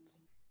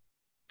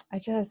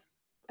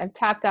 I've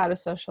tapped out of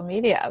social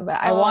media, but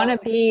I want to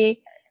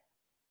be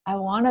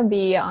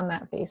on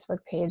that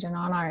Facebook page and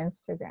on our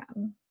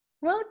Instagram.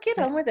 Well, get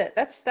on with it.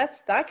 That's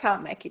I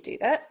can't make you do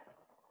that.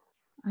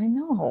 I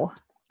know.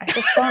 I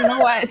just don't know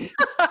what.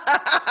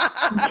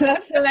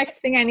 That's the next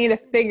thing I need to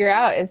figure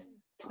out is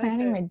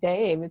planning my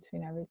day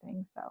between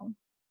everything. So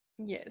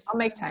yes, I'll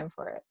make time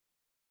for it.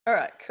 All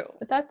right, cool.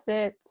 But that's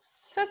it.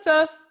 That's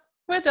us.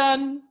 We're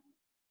done.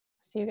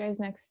 See you guys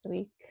next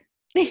week.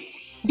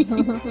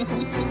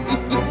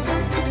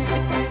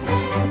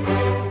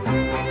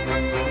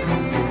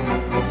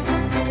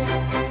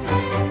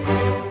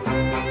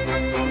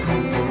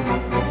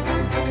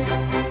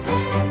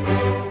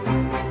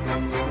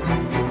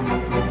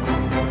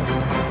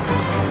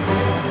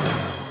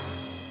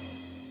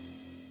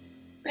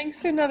 Thanks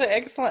for another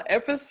excellent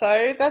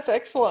episode. That's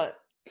excellent.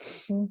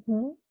 It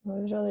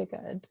was really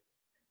good.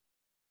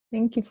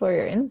 Thank you for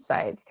your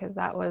insight, because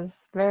that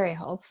was very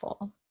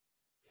helpful.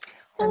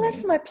 Well,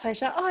 that's my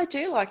pleasure. I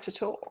do like to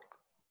talk.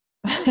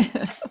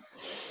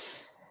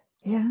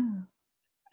 Yeah.